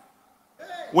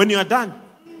 When you are done,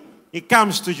 he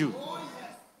comes to you.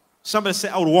 Somebody say,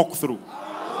 I will walk through.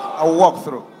 I will walk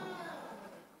through.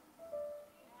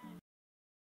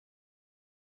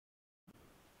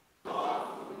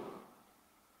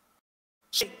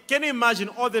 Can you imagine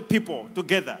all the people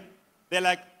together? They're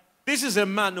like, this is a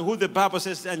man who the Bible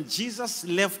says, and Jesus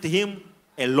left him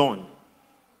alone.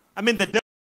 I mean, the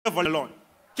devil alone.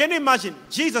 Can you imagine?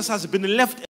 Jesus has been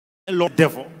left alone,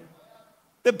 devil.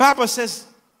 The Bible says,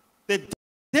 the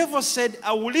devil said,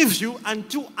 I will leave you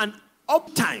until an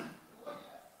up time.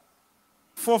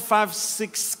 4, 5,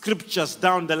 6 scriptures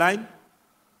down the line.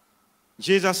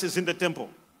 Jesus is in the temple.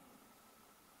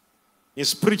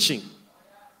 He's preaching.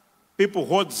 People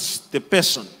hold the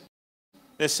person.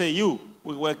 They say,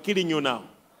 we were killing you now.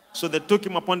 So they took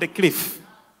him upon the cliff.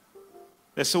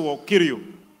 They said, we'll kill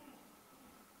you.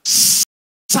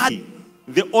 Sadly,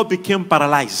 they all became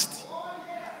paralyzed.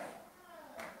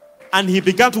 And he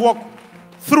began to walk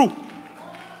through.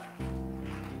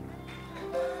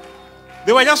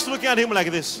 They were just looking at him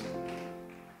like this.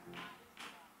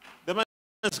 The man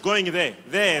is going there,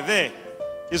 there.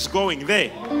 He's going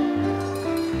there.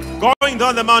 Going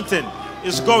down the mountain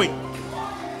is going.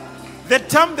 The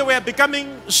time they were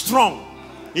becoming strong,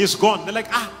 he's gone. They're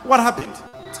like, what happened?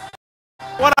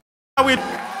 What are we?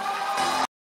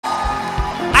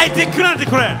 I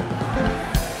declare,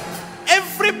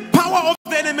 every power of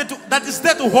the enemy that is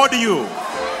there to hold you,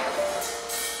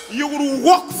 you will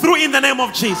walk through in the name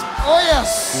of Jesus. Oh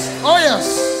yes. Oh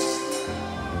yes.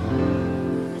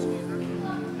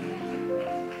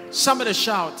 Somebody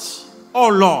shout, oh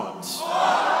Lord,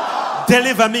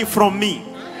 deliver me from me.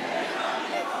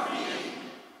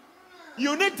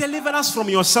 You need deliverance from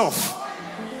yourself.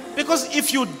 Because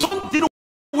if you don't deal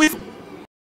with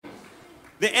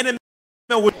the enemy,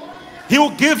 he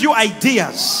will give you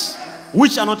ideas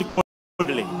which are not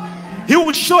godly. He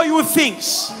will show you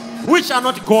things which are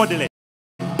not godly.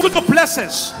 Go to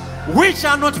places which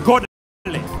are not godly.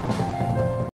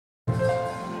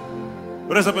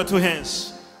 Raise up your 2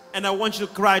 hands. And I want you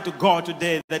to cry to God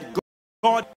today that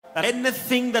God, that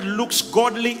anything that looks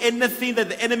godly, anything that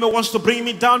the enemy wants to bring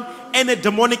me down, any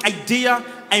demonic idea,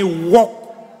 I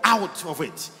walk out of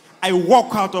it. I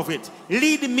walk out of it.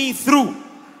 Lead me through.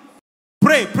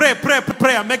 Pray.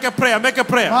 Make a prayer.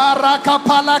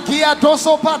 Marakapalakia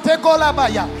dosopateko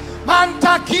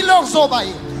Manta kilo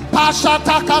zobai.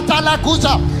 Pashata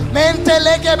katalakuza.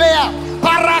 Mentelegebea.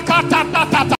 Parakata.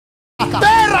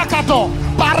 Perakato.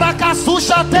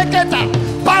 Parakasusha teketa.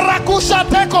 Parakusha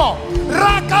teko.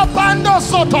 Rakapando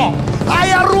soto.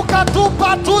 Ayaruka tu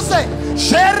patuse.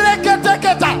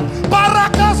 Shereketeketa.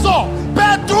 Parakaso.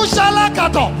 Petrusha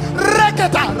lakato.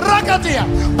 Reketa. Rakatia.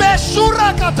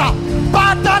 Beshurakata.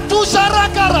 Patatusha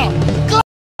rakara.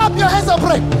 Clap your hands and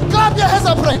pray. Clap your hands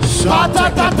and pray.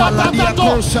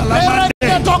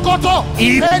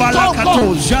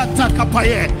 Ibalakato jata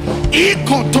kapaye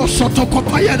ikoto soto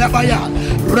kopaya dabaya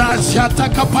razata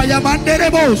kapaya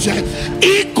mandereboze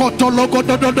ikoto logo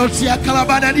dodo sia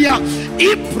kalabadadia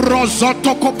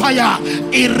iprozoto kopaya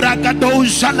iragado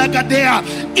jalagadea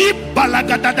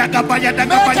ibalagada kapaya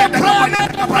kapaya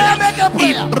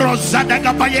iprozada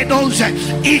kapaya doze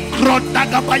ikrota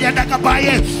kapaya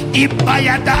kapaya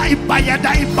ibayada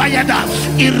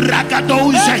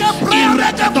iragadoze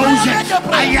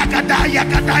ayakada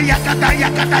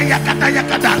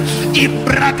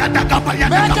ibrakada kapaya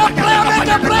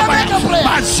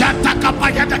bazata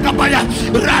kapaya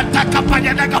rata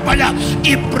kapaya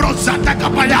ibrozata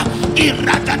kapaya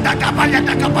iragada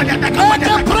kapaya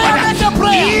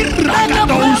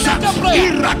iragado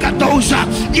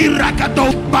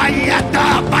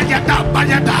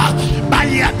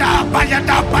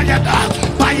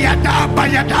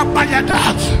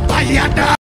bayada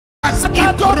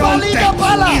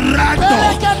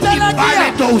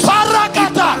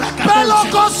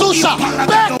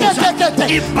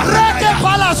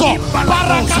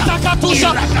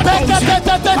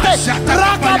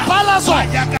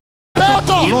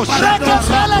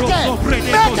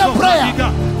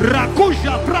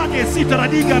Rakusha prane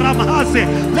sitradiga ramhase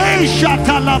leisha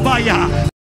talabaya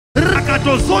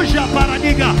Rakatosoja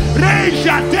paradiga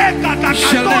reja teka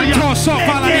Sheletoso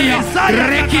paladia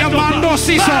rekiamando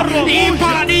siso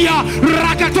impaladia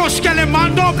rakatoske le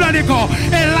mando planico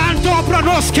elando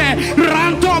planoske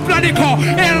rando planico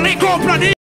elico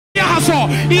plania haso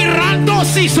irando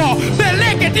siso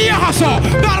beleke dia haso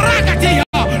barakatia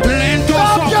lento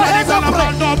so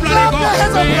mando planico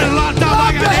elanda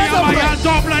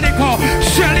bayando planico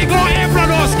sheligo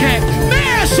eplanoske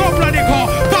meso planico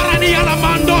parania la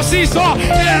mando siso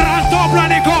erranto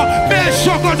planico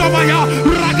mesoko domaya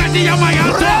ragadia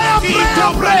mayato ito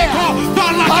planico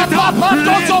balakata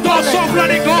lento so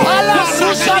planico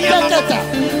balakata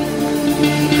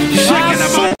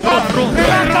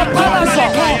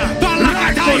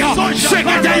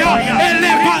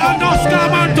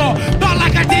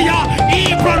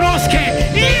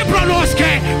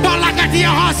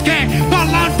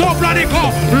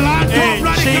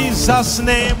in Jesus'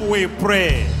 name we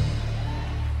pray.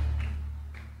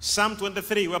 Psalm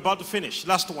 23, we're about to finish.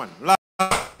 Last one.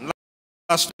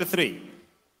 Last 23.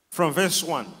 From verse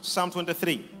 1. Psalm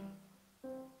 23.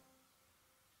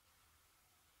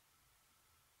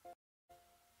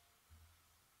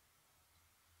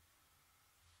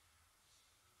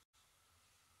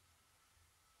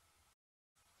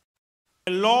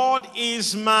 The Lord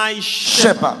is my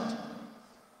shepherd.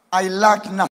 I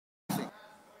lack nothing.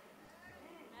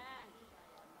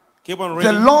 Keep on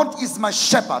reading. The Lord is my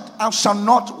shepherd, I shall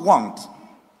not want.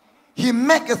 He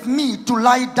maketh me to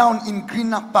lie down in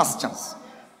greener pastures.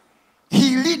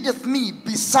 He leadeth me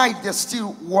beside the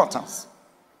still waters.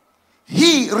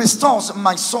 He restores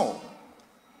my soul.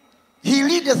 He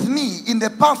leadeth me in the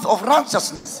path of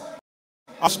righteousness.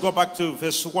 Let's go back to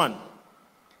verse 1.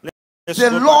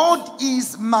 The Lord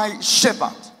is my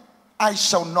shepherd, I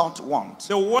shall not want.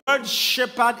 The word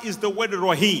shepherd is the word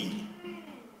rohi.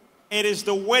 It is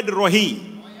the word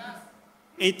rohi.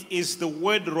 It is the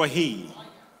word rohi.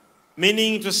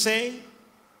 Meaning to say,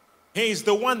 he is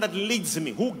the one that leads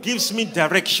me, who gives me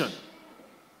direction.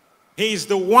 He is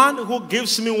the one who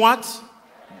gives me what?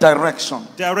 Direction.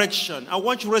 Direction. I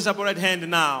want you to raise up your right hand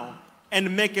now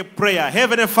and make a prayer.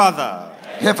 Heavenly Father.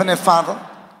 Heavenly Father.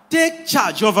 Take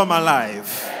charge over my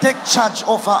life. Take charge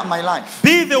over my life.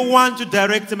 Be the one to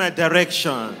direct my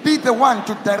direction. Be the one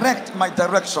to direct my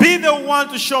direction. Be the one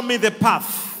to show me the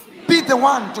path. Be the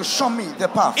one to show me the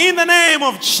path. In the name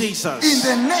of Jesus. In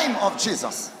the name of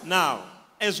Jesus. Now,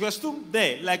 as you are stood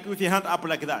there, like with your hand up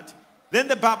like that, then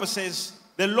the Bible says,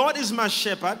 the Lord is my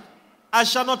shepherd, I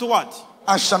shall not what?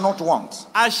 I shall not want.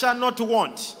 I shall not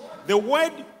want. The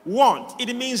word want,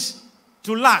 it means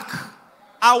to lack.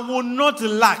 I will not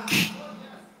lack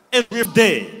every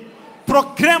day.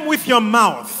 Proclaim with your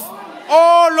mouth,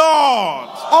 oh Lord.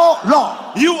 Oh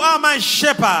Lord. You are my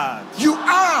shepherd. You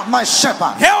are my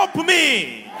shepherd. Help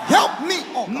me. Help me,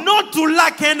 oh God. Not to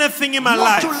lack anything in my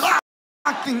life. Not to lack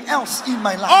anything else in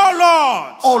my life. Oh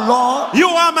Lord. Oh Lord. You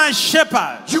are my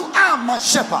shepherd. You are my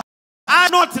shepherd. I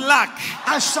not lack.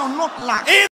 I shall not lack.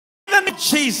 In the name of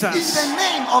Jesus. In the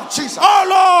name of Jesus. Oh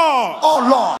Lord. Oh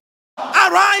Lord.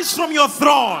 Arise from your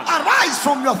throne. Arise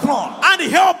from your throne. And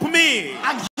help me.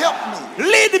 And help me.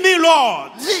 Lead me,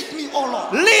 Lord. Lead me, oh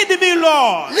Lord. Lead me,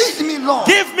 Lord. Lead me, Lord.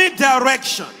 Give me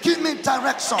direction. Give me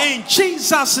direction. In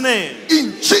Jesus' name.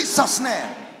 In Jesus'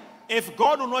 name. If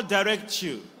God will not direct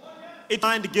you, it's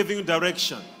mind giving you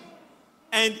direction.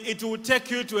 and it will take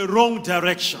you to a wrong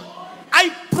direction.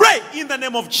 I pray in the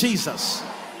name of Jesus.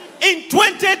 In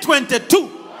 2022,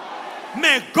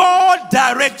 may God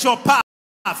direct your path.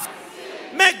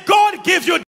 May God give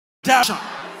you direction.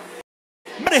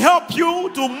 May He help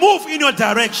you to move in your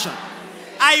direction.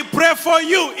 I pray for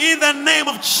you in the name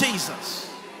of Jesus.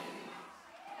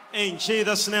 In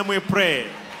Jesus' name we pray.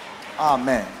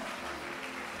 Amen.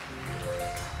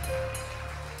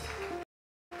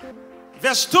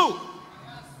 Verse 2.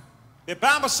 The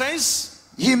Bible says,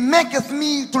 He maketh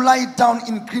me to lie down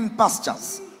in green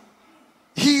pastures.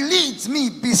 He leads me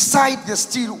beside the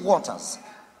still waters.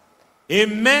 He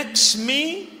makes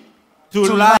me to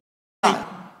lie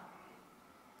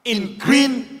in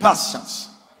green pastures.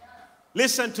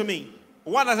 Listen to me.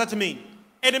 What does that mean?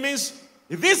 It means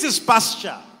this is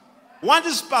pasture. What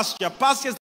is pasture? Pasture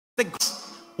is the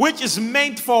grass which is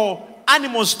meant for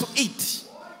animals to eat.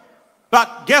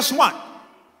 But guess what?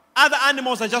 Other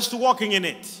animals are just walking in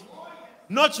it,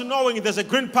 not knowing there's a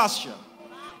green pasture.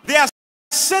 There are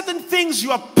certain things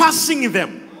you are passing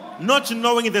them, not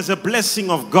knowing there's a blessing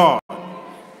of God.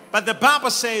 But the Bible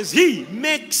says, He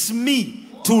makes me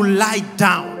to lie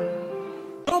down.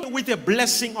 Don't with a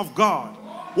blessing of God.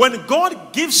 When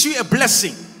God gives you a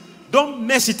blessing, don't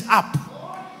mess it up.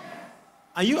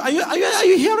 Are you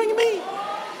hearing me?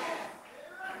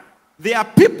 There are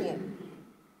people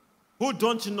who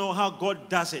don't know how God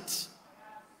does it.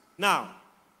 Now,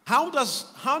 how does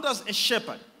a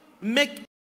shepherd make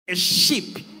a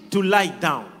sheep to lie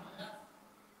down?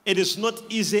 It is not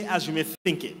easy as you may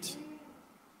think it.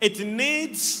 It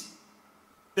needs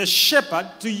the shepherd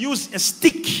to use a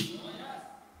stick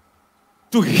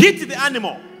to hit the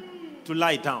animal to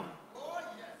lie down.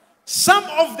 Some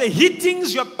of the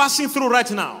hittings you're passing through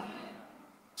right now,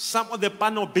 some of the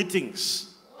panel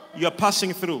beatings you're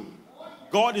passing through,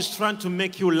 God is trying to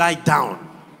make you lie down.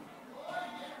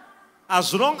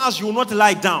 As long as you will not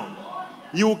lie down,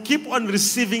 you will keep on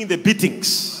receiving the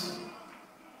beatings.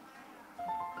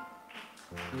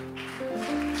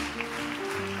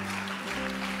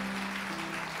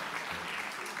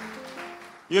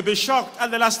 You'll be shocked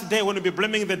at the last day when you'll be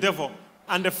blaming the devil,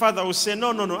 and the father will say,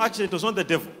 no, actually it was not the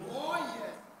devil.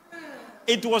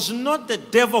 It was not the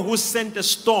devil who sent a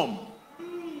storm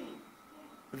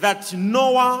that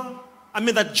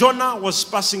Jonah was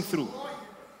passing through.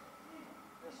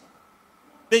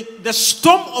 The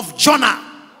storm of Jonah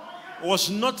was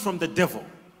not from the devil.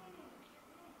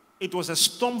 It was a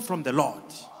storm from the Lord.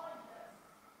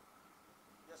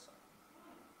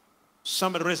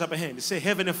 Somebody raise up a hand. Say,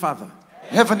 Heavenly Father.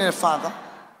 Heavenly Father,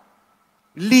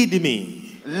 lead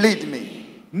me. Lead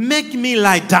me. Make me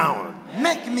lie down.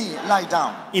 Make me lie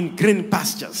down. In green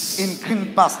pastures. In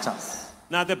green pastures.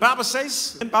 Now the Bible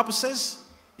says,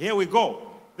 here we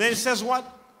go. Then it says what?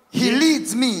 He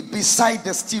leads me beside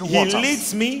the still waters. He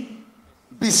leads me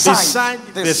beside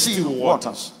the still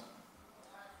waters.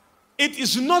 It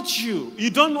is not you. You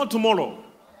don't know tomorrow.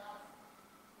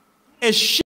 A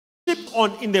sheep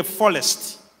in the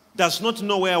forest does not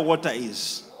know where water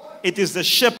is. It is the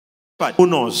shepherd who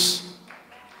knows.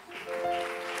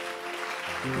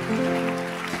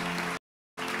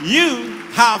 You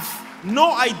have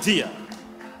no idea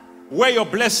where your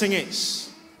blessing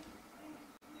is.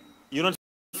 You're not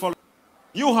following.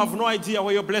 You have no idea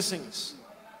where your blessing is.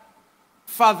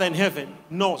 Father in heaven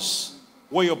knows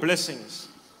where your blessing is.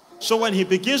 So when He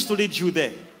begins to lead you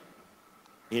there,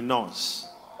 He knows.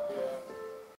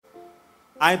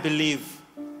 I believe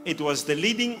it was the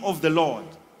leading of the Lord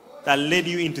that led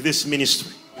you into this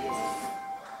ministry.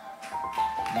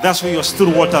 That's where your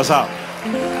still waters are.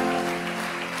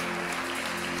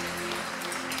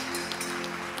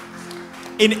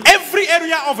 In every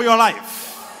area of your life,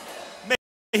 may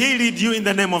He lead you in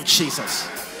the name of Jesus.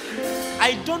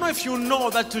 I don't know if you know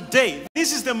that today,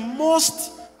 this is the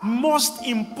most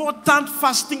important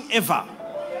fasting ever.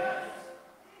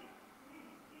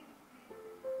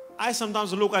 I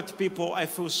sometimes look at people, I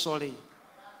feel sorry.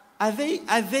 Are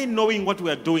they knowing what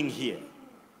we are doing here?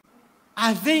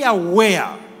 Are they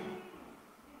aware?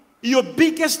 Your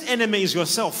biggest enemy is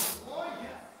yourself.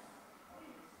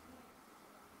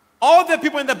 All the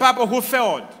people in the Bible who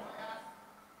failed,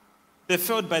 they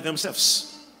failed by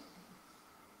themselves.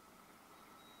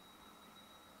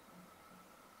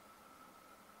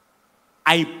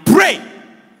 I pray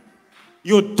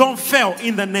you don't fail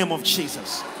in the name of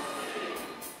Jesus.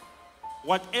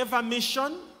 Whatever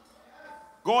mission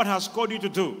God has called you to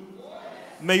do,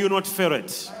 may you not fail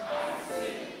it.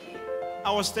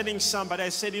 I was telling somebody, I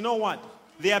said, you know what?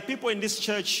 There are people in this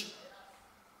church,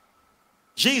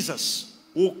 Jesus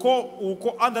will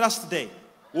call on the last day,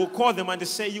 will call them and they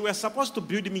say, you were supposed to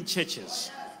build me churches.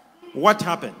 what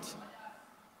happened?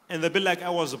 And they'll be like, I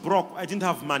was broke. I didn't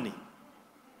have money.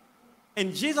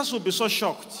 And Jesus will be so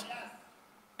shocked.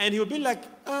 And he'll be like,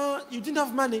 you didn't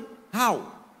have money? How?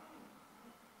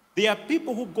 There are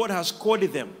people who God has called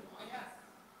them.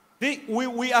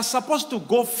 We are supposed to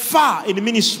go far in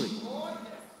ministry.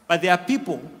 But there are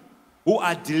people who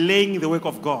are delaying the work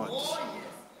of God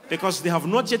because they have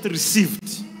not yet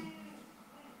received.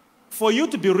 For you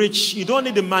to be rich, you don't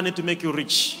need the money to make you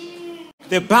rich.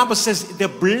 The Bible says, the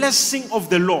blessing of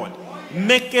the Lord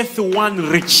maketh one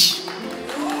rich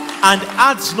and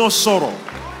adds no sorrow.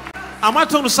 Am I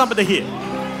talking to somebody here?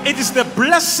 It is the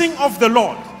blessing of the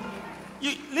Lord.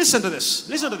 Listen to this.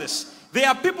 Listen to this. There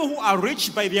are people who are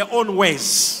rich by their own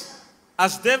ways.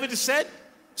 As David said,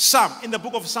 in the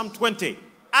book of Psalm 20,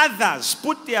 others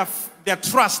put their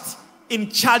trust in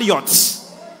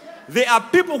chariots. There are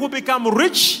people who become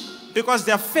rich because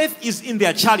their faith is in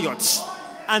their chariots.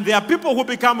 And there are people who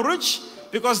become rich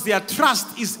because their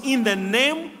trust is in the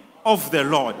name of the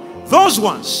Lord. Those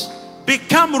ones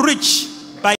become rich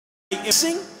by the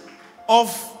blessing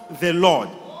of the Lord.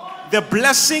 The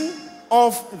blessing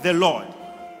of the Lord.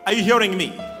 Are you hearing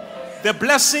me? The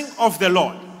blessing of the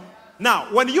Lord.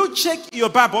 Now, when you check your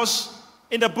Bibles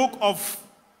in the book of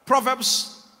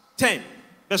Proverbs 10,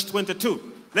 verse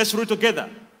 22. Let's read together.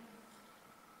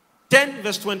 10,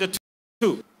 verse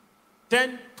 22.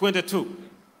 10, 22.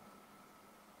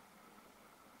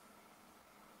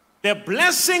 The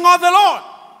blessing of the Lord.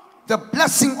 The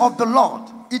blessing of the Lord,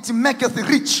 it maketh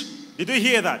rich. Did you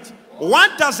hear that?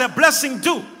 What does a blessing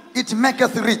do? It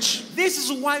maketh rich. This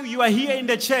is why you are here in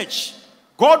the church.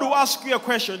 God will ask you a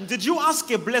question. Did you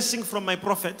ask a blessing from my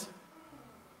prophet?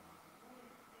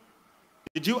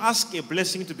 Did you ask a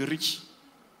blessing to be rich?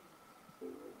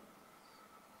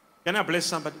 Can I bless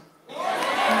somebody?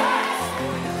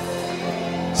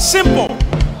 Simple.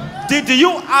 Did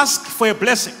you ask for a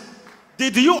blessing?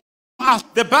 Did you ask?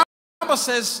 The Bible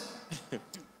says,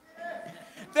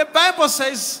 the Bible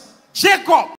says,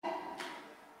 Jacob,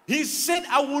 he said,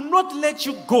 I will not let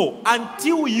you go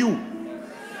until he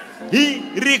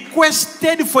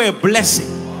requested for a blessing.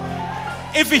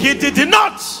 If he did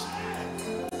not,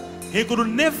 he could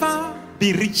never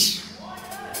be rich.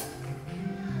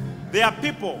 There are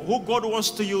people who God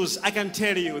wants to use, I can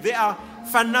tell you. They are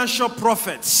financial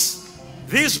prophets.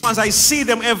 These ones, I see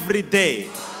them every day.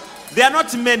 They are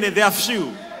not many, they are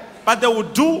few. But they will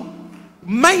do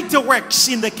mighty works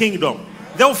in the kingdom.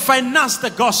 They will finance the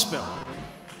gospel.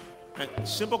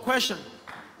 Simple question.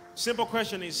 Simple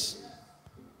question is,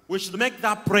 we should make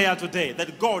that prayer today,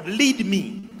 that God lead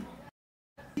me.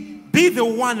 Be the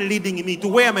one leading me to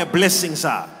where my blessings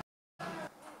are.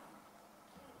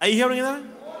 Are you hearing that?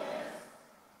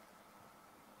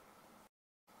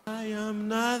 I am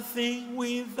nothing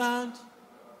without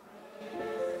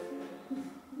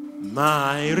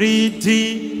my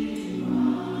Redeemer.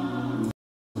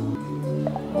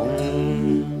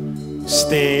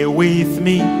 Stay with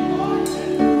me.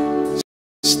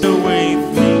 Stay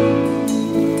with me.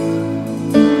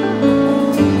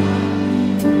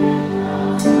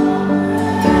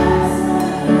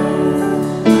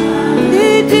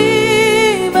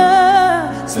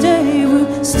 Redeemer, stay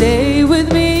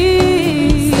with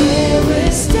me.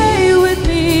 Stay with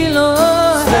me,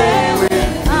 Lord.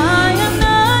 I am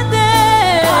not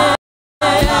there.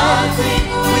 Nothing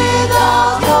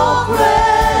without your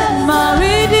presence. My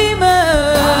Redeemer,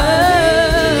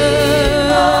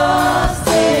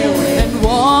 stay with me. And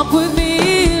walk with me,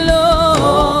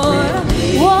 Lord.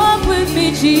 Walk with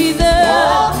me, Jesus.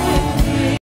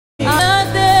 I'm not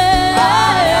there.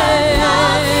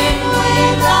 Nothing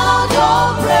without your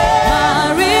presence. My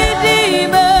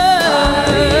Redeemer,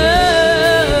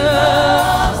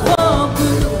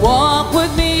 walk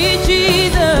with me,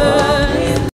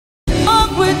 Jesus.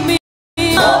 Walk with me,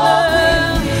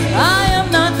 Lord. I am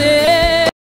not there.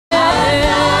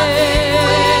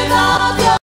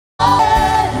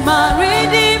 My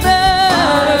Redeemer,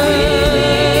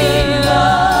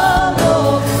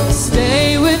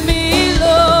 stay with me,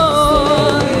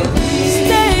 Lord.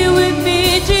 Stay with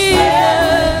me, Jesus.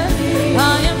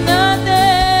 I am not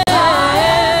there.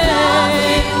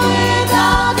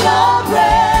 Without your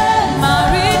presence, my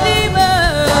Redeemer.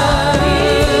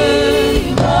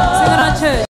 Sing it on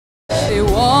church. Say,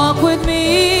 walk with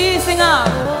me. Sing out.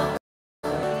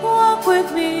 Walk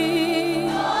with me.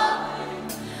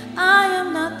 I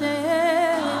am not there.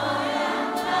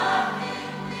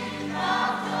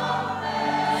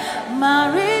 My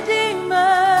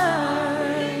Redeemer,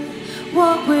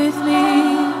 walk with me.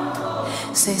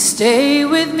 Say, stay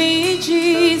with me,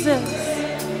 Jesus.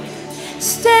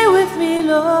 Stay with me,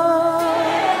 Lord.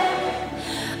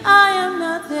 I am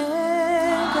not there.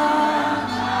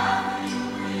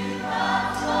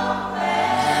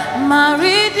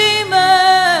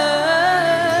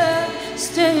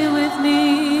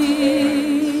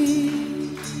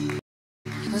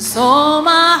 So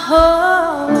my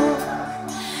hope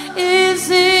is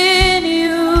in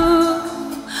you.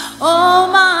 Oh,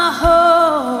 my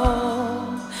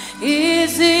hope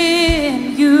is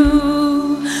in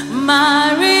you.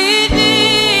 My Redeemer,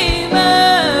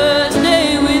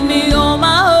 stay with me. Oh,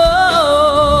 my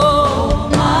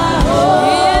hope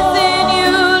is in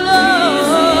you, Lord.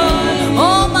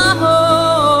 Oh, my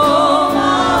hope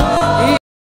is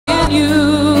in you.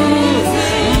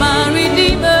 My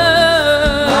Redeemer,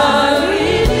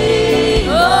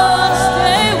 oh,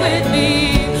 stay with me.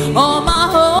 Oh, my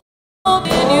hope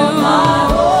in you.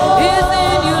 Is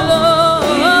in you,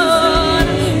 Lord.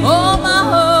 Oh, my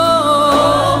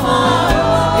hope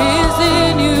is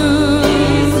in you.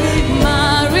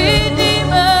 My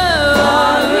Redeemer,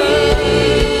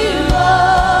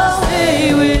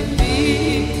 stay with me.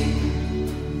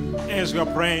 As we are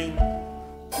praying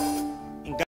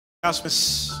in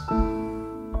God's,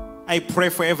 I pray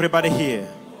for everybody here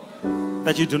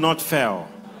that you do not fail.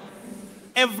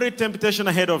 Every temptation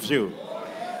ahead of you,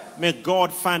 may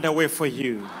God find a way for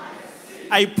you.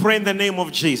 I pray in the name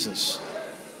of Jesus.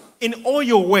 In all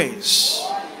your ways,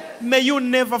 may you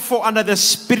never fall under the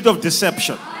spirit of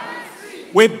deception.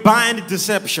 We bind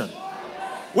deception.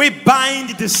 We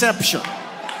bind deception.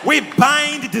 We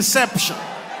bind deception.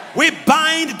 We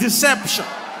bind deception.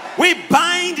 We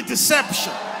bind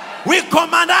deception. We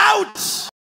command out.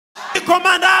 We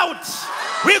command out.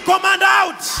 We command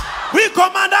out. We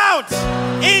command out.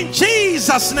 In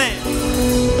Jesus' name.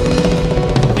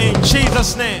 In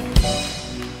Jesus' name.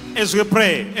 As we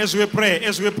pray, as we pray,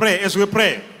 as we pray, as we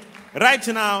pray. Right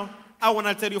now, I want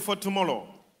to tell you for tomorrow.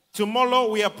 Tomorrow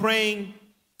we are praying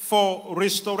for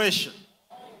restoration.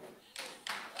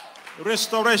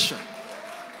 Restoration.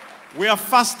 We are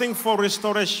fasting for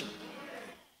restoration.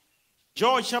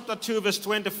 Joel chapter 2 verse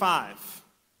 25.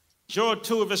 Joel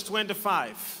 2 verse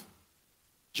 25.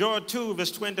 Joel 2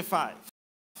 verse 25.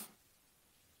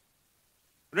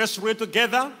 Let's read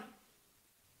together.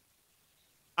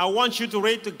 I want you to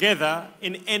read together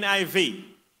in NIV.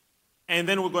 And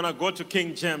then we're going to go to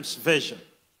King James Version.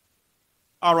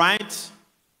 All right?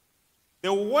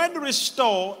 The word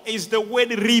restore is the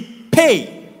word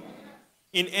repay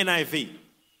in NIV.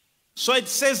 So it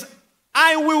says,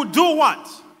 I will do what?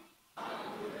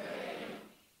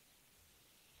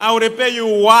 I will repay you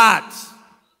what?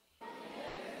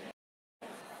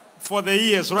 For the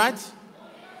years, right?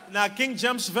 Now, King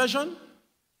James Version,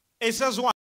 it says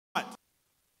what?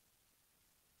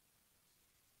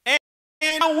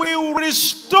 And I will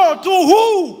restore to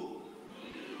who?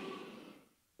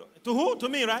 To who? To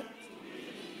me, right?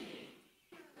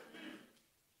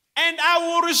 And I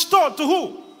will restore to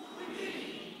who?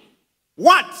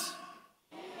 What?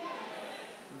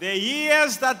 The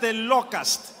years that the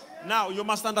locust. Now, you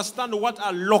must understand what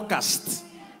are locusts.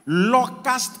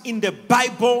 Locust in the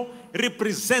Bible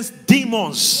represents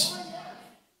demons.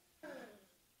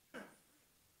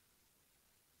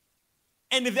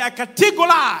 And they are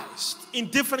categorized in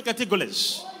different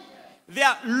categories. There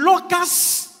are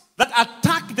locusts that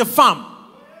attack the farm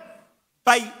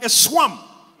by a swarm.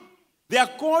 They are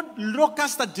called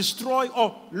locusts that destroy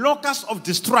or locusts of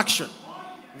destruction.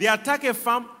 They attack a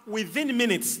farm, within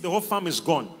minutes, the whole farm is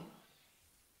gone.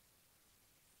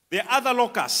 There are other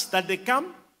locusts that they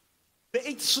come, they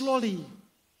eat slowly.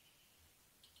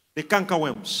 The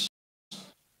cankerworms.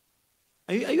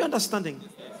 Are you understanding?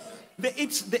 They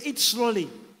eat slowly.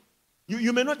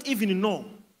 You may not even know.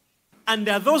 And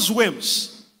there are those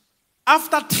worms.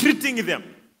 After treating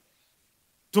them,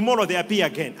 tomorrow they appear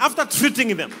again. After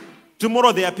treating them,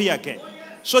 tomorrow they appear again.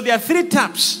 So there are 3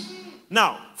 types.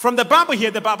 Now, from the Bible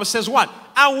here, the Bible says what?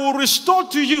 I will restore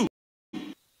to you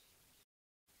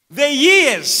the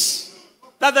years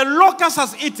that the locust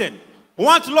has eaten.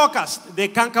 What locust? The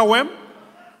cankerworm,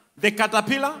 the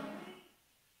caterpillar,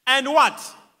 and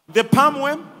what? The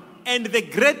palmworm, and the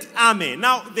great army.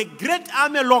 Now, the great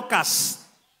army locusts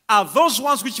are those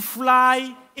ones which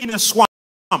fly in a swarm.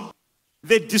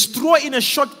 They destroy in a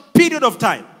short period of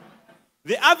time.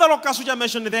 The other locusts which I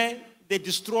mentioned there, they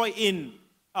destroy in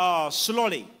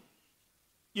slowly.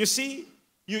 You see,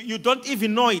 you don't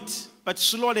even know it, but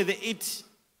slowly they eat.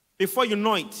 Before you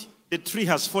know it, the tree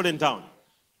has fallen down.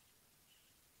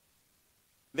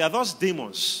 There are those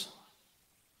demons.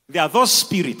 There are those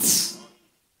spirits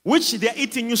which they are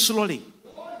eating you slowly.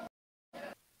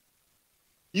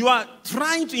 You are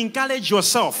trying to encourage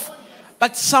yourself,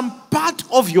 but some part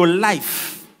of your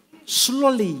life,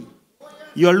 slowly,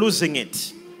 you are losing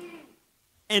it.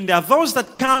 And there are those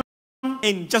that come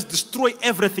and just destroy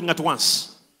everything at once.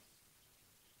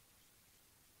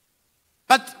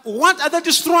 But what are they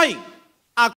destroying?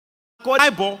 According to the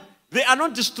Bible, They are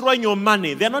not destroying your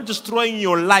money. They are not destroying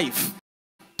your life.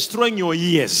 Destroying your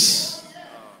years.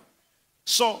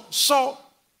 So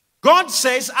God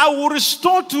says, I will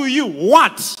restore to you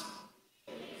what?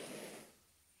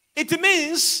 It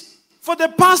means for the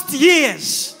past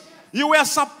years, you were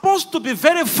supposed to be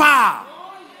very far.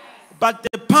 But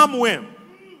the palmworm,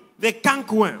 the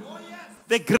cankerworm,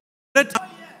 the great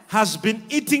has been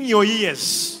eating your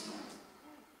years.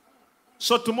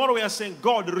 So tomorrow we are saying,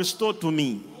 God, restore to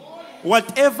me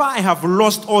whatever I have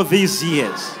lost all these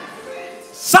years.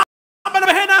 Somebody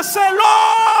behind us say,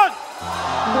 Lord,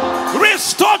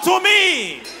 restore to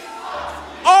me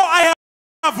all I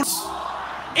have lost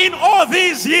in all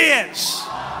these years.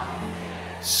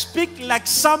 Speak like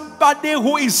somebody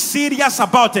who is serious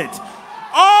about it.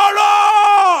 Oh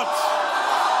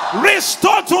Lord,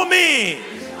 restore to me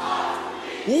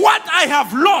what I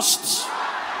have lost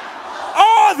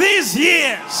all these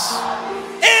years.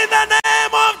 In the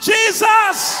name of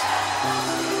Jesus.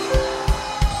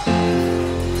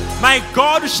 My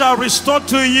God shall restore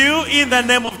to you in the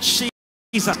name of Jesus.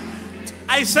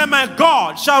 I say my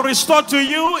God shall restore to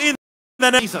you in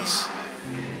the name of Jesus.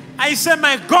 I say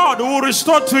my God will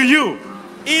restore to you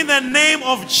in the name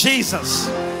of Jesus.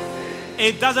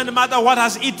 It doesn't matter what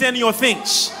has eaten your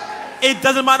things. It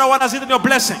doesn't matter what has eaten your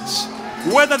blessings.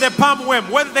 Whether the palmworm,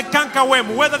 whether the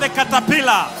cankerworm, whether the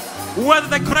caterpillar, whether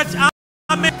the crutch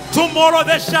army. Tomorrow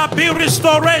there shall be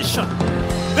restoration.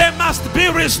 There must be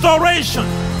restoration.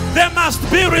 There must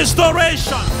be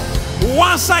restoration.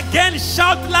 Once again,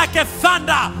 shout like a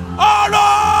thunder. Oh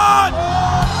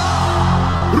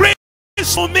Lord,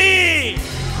 restore me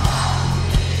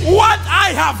what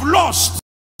I have lost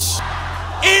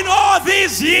in all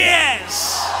these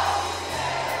years.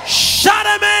 Shout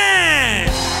amen.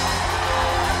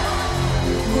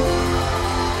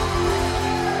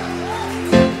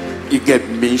 You get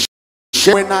me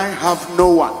when I have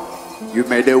no one. You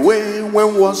made a way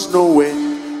when was no way.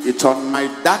 You turned my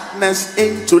darkness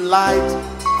into light.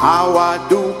 Our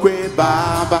Dukwe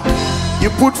Baba. You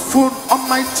put food on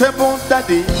my table,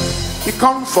 Daddy. You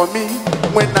come for me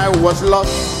when I was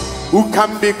lost. Who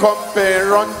can be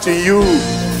compared unto you?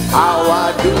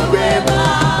 Our Dukwe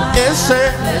Baba.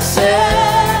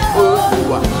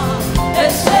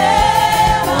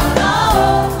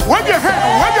 Wave your hand,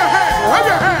 wave your hand, wave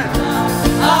your hand.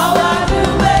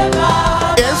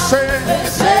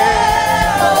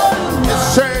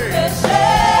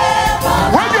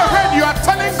 Wave your hand, you are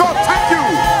telling God thank you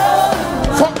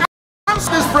for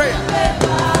answering this prayer.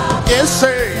 Yes,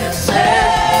 sir.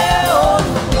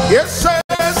 Yes, sir.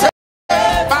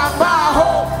 Baba ho,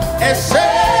 yes, sir.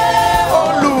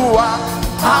 Olua,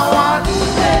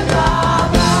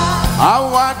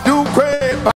 awa do kwe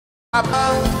baba.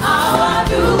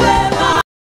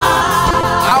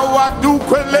 Awa do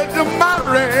kwe le de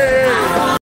mare.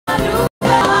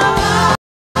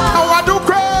 Awa do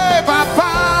kwe baba.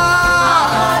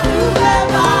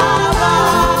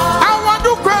 Awa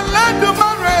do kwe le de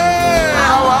mare.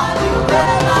 Awa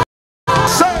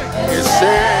say, yes,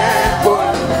 say,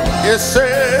 yes,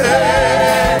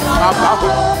 say, baba,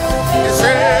 yes,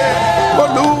 say,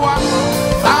 Olua,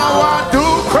 awa do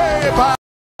kwe baba.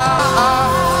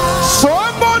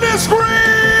 Somebody scream.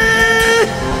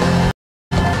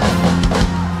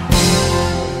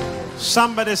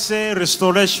 Somebody say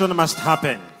restoration must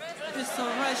happen.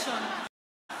 Restoration.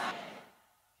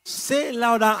 Say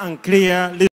louder and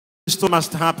clear, restoration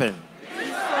must happen.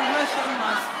 Restoration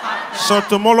must happen. So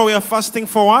tomorrow we are fasting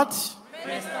for what?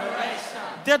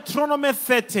 Restoration. Deuteronomy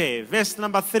 30, verse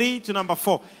number 3 to number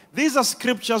 4. These are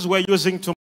scriptures we're using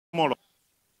tomorrow.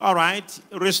 All right.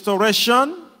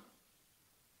 Restoration.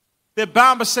 The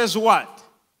Bible says what?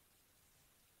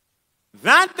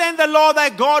 That then the Lord thy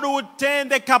God would turn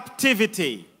the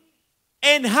captivity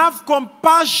and have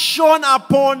compassion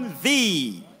upon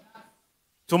thee.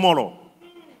 Tomorrow.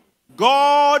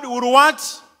 God would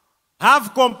what?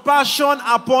 Have compassion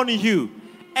upon you.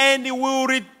 And he will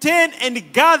return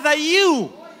and gather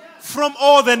you from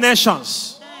all the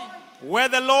nations where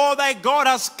the Lord thy God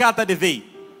has scattered thee.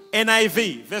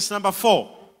 NIV, verse number 4.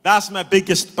 That's my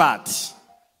biggest part.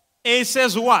 It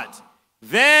says what?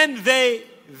 Even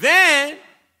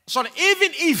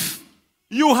if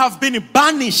you have been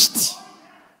banished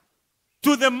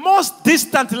to the most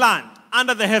distant land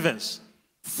under the heavens,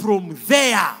 from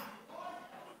there,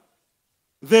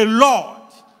 the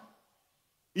Lord,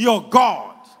 your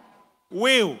God,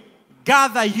 will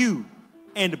gather you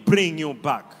and bring you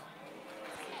back.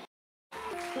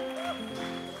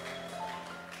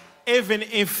 Even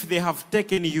if they have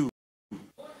taken you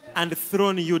and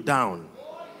thrown you down,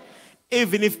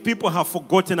 even if people have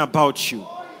forgotten about you,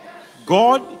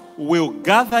 God will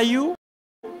gather you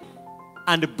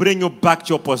and bring you back to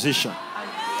your position.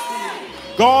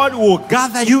 God will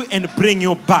gather you and bring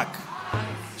you back.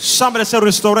 Somebody say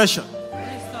restoration.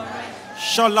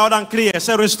 Shout loud and clear.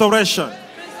 Say restoration.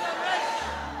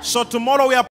 So tomorrow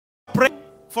we are praying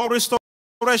for restoration.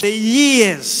 The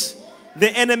years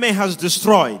the enemy has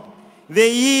destroyed, the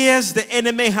years the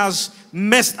enemy has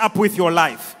messed up with your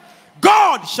life,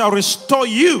 God shall restore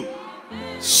you.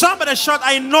 Somebody shout,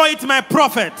 I know it, my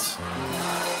prophet.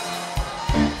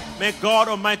 May God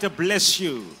Almighty bless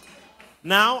you.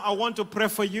 Now I want to pray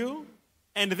for you.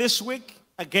 And this week,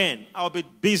 again, I'll be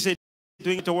busy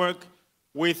doing the work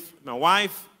with my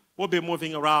wife. We'll be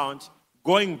moving around,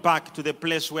 going back to the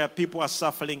place where people are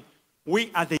suffering. We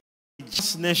are the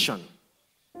Jesus nation.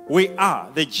 We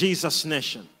are the Jesus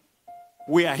nation.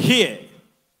 We are here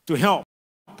to help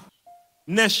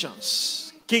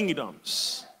nations,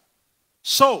 kingdoms.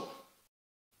 So,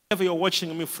 wherever you're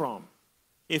watching me from,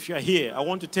 if you're here, I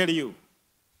want to tell you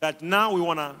that now we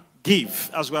want to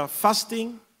give. As we are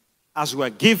fasting, as we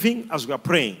are giving, as we are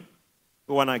praying,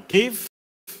 we want to give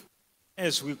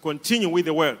as we continue with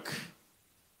the work.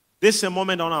 This is a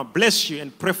moment I want to bless you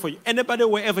and pray for you. Anybody,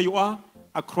 wherever you are,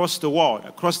 across the world,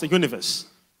 across the universe,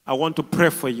 I want to pray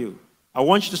for you. I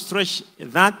want you to stretch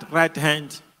that right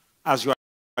hand as you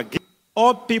are giving.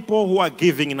 All people who are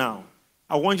giving now,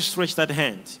 I want you to stretch that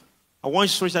hand. I want you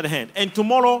to stretch that hand. And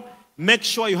tomorrow, make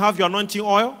sure you have your anointing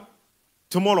oil.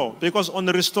 Tomorrow, because on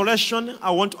the restoration,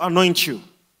 I want to anoint you.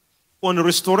 On the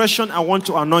restoration, I want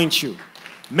to anoint you.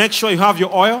 Make sure you have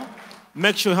your oil.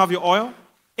 Make sure you have your oil.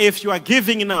 If you are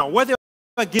giving now, whether you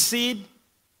are giving seed,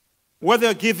 whether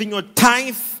you're giving your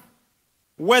tithe,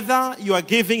 whether you are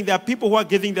giving, there are people who are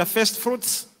giving their first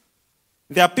fruits.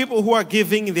 There are people who are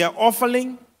giving their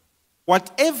offering.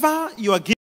 Whatever you are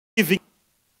giving,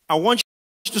 I want you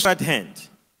to stretch that hand.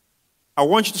 I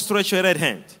want you to stretch your right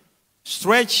hand.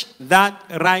 Stretch that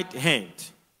right hand.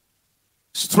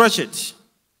 Stretch it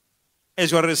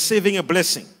as you are receiving a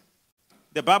blessing.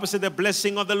 The Bible said the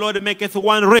blessing of the Lord maketh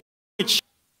one rich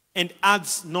and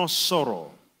adds no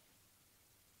sorrow.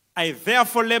 I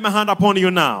therefore lay my hand upon you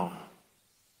now.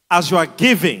 As you are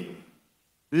giving,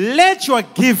 let your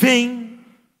giving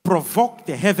provoke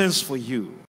the heavens for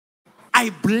you. I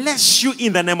bless you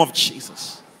in the name of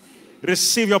Jesus.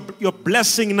 Receive your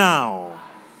blessing now.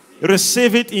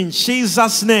 Receive it in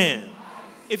Jesus' name.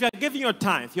 If you are giving your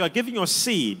tithe, you are giving your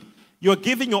seed, you are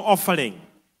giving your offering,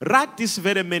 right this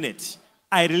very minute,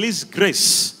 I release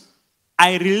grace.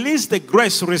 I release the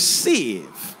grace.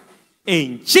 Receive.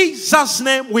 In Jesus'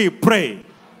 name we pray.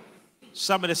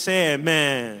 Somebody say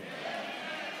amen. Amen.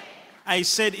 I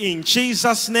said in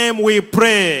Jesus' name we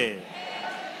pray. Amen.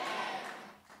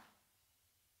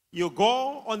 You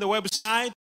go on the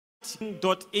website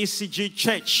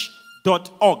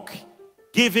giving.ecgchurch.org,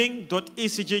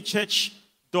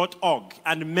 giving.ecgchurch.org,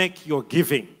 and make your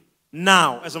giving.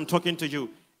 Now, as I'm talking to you,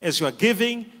 as you are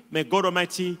giving, may God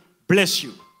Almighty bless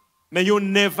you. May you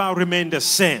never remain the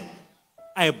same.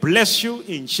 I bless you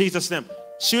in Jesus' name.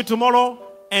 See you tomorrow,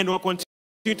 and we'll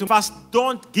continue to fast.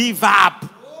 Don't give up.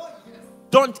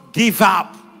 Don't give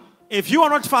up. If you are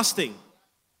not fasting,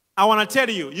 I want to tell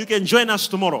you, you can join us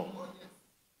tomorrow.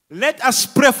 Let us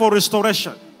pray for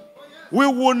restoration. We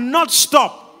will not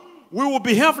stop. We will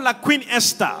behave like Queen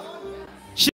Esther.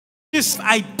 If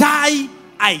I die,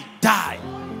 I die.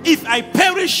 If I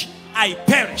perish, I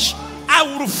perish. I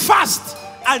will fast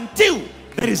until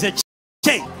there is a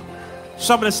change.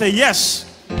 Somebody say yes.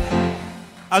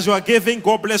 As you are giving,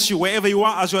 God bless you. Wherever you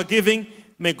are, as you are giving,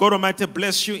 may God Almighty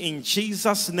bless you in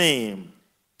Jesus' name.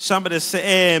 Somebody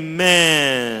say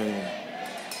amen.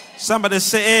 Somebody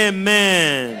say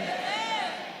amen.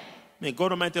 May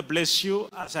God Almighty bless you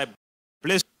as I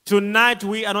bless you. Tonight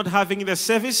we are not having the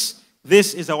service.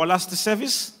 This is our last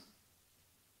service.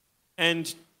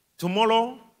 And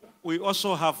tomorrow we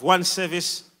also have one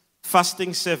service,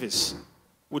 fasting service.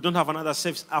 We don't have another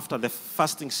service after the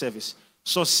fasting service.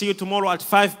 So see you tomorrow at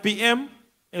 5 p.m.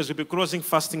 as we'll be closing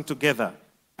fasting together.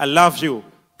 I love you.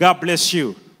 God bless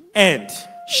you. And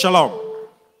shalom.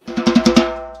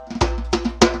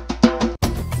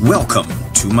 Welcome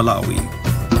to Malawi,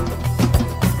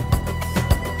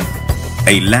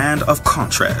 a land of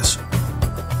contrast,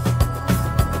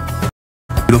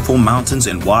 beautiful mountains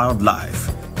and wildlife,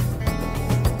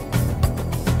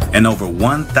 and over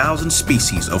 1,000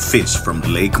 species of fish from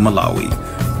Lake Malawi.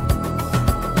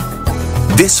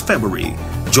 This February,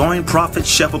 join Prophet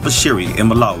Shepherd Bushiri in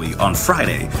Malawi on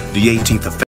Friday, the 18th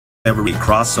of February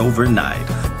crossover night.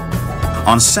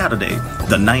 On Saturday,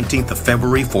 the 19th of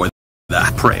February for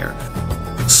the prayer.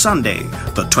 Sunday,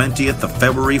 the 20th of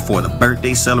February, for the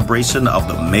birthday celebration of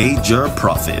the major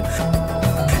prophet.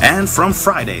 And from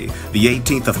Friday, the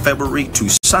 18th of February to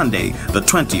Sunday, the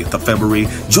 20th of February,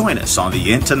 join us on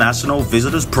the International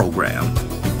Visitors Program.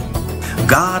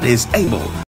 God is able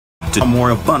to do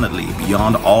more abundantly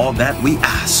beyond all that we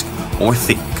ask or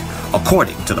think,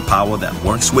 according to the power that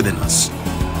works within us.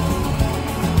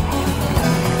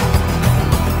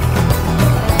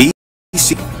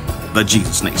 EC, the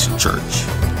Jesus Nation Church.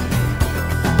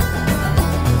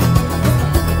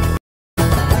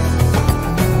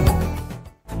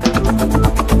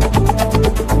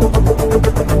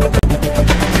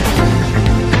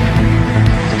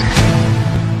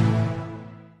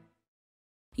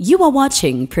 You are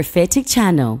watching Prophetic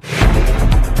Channel.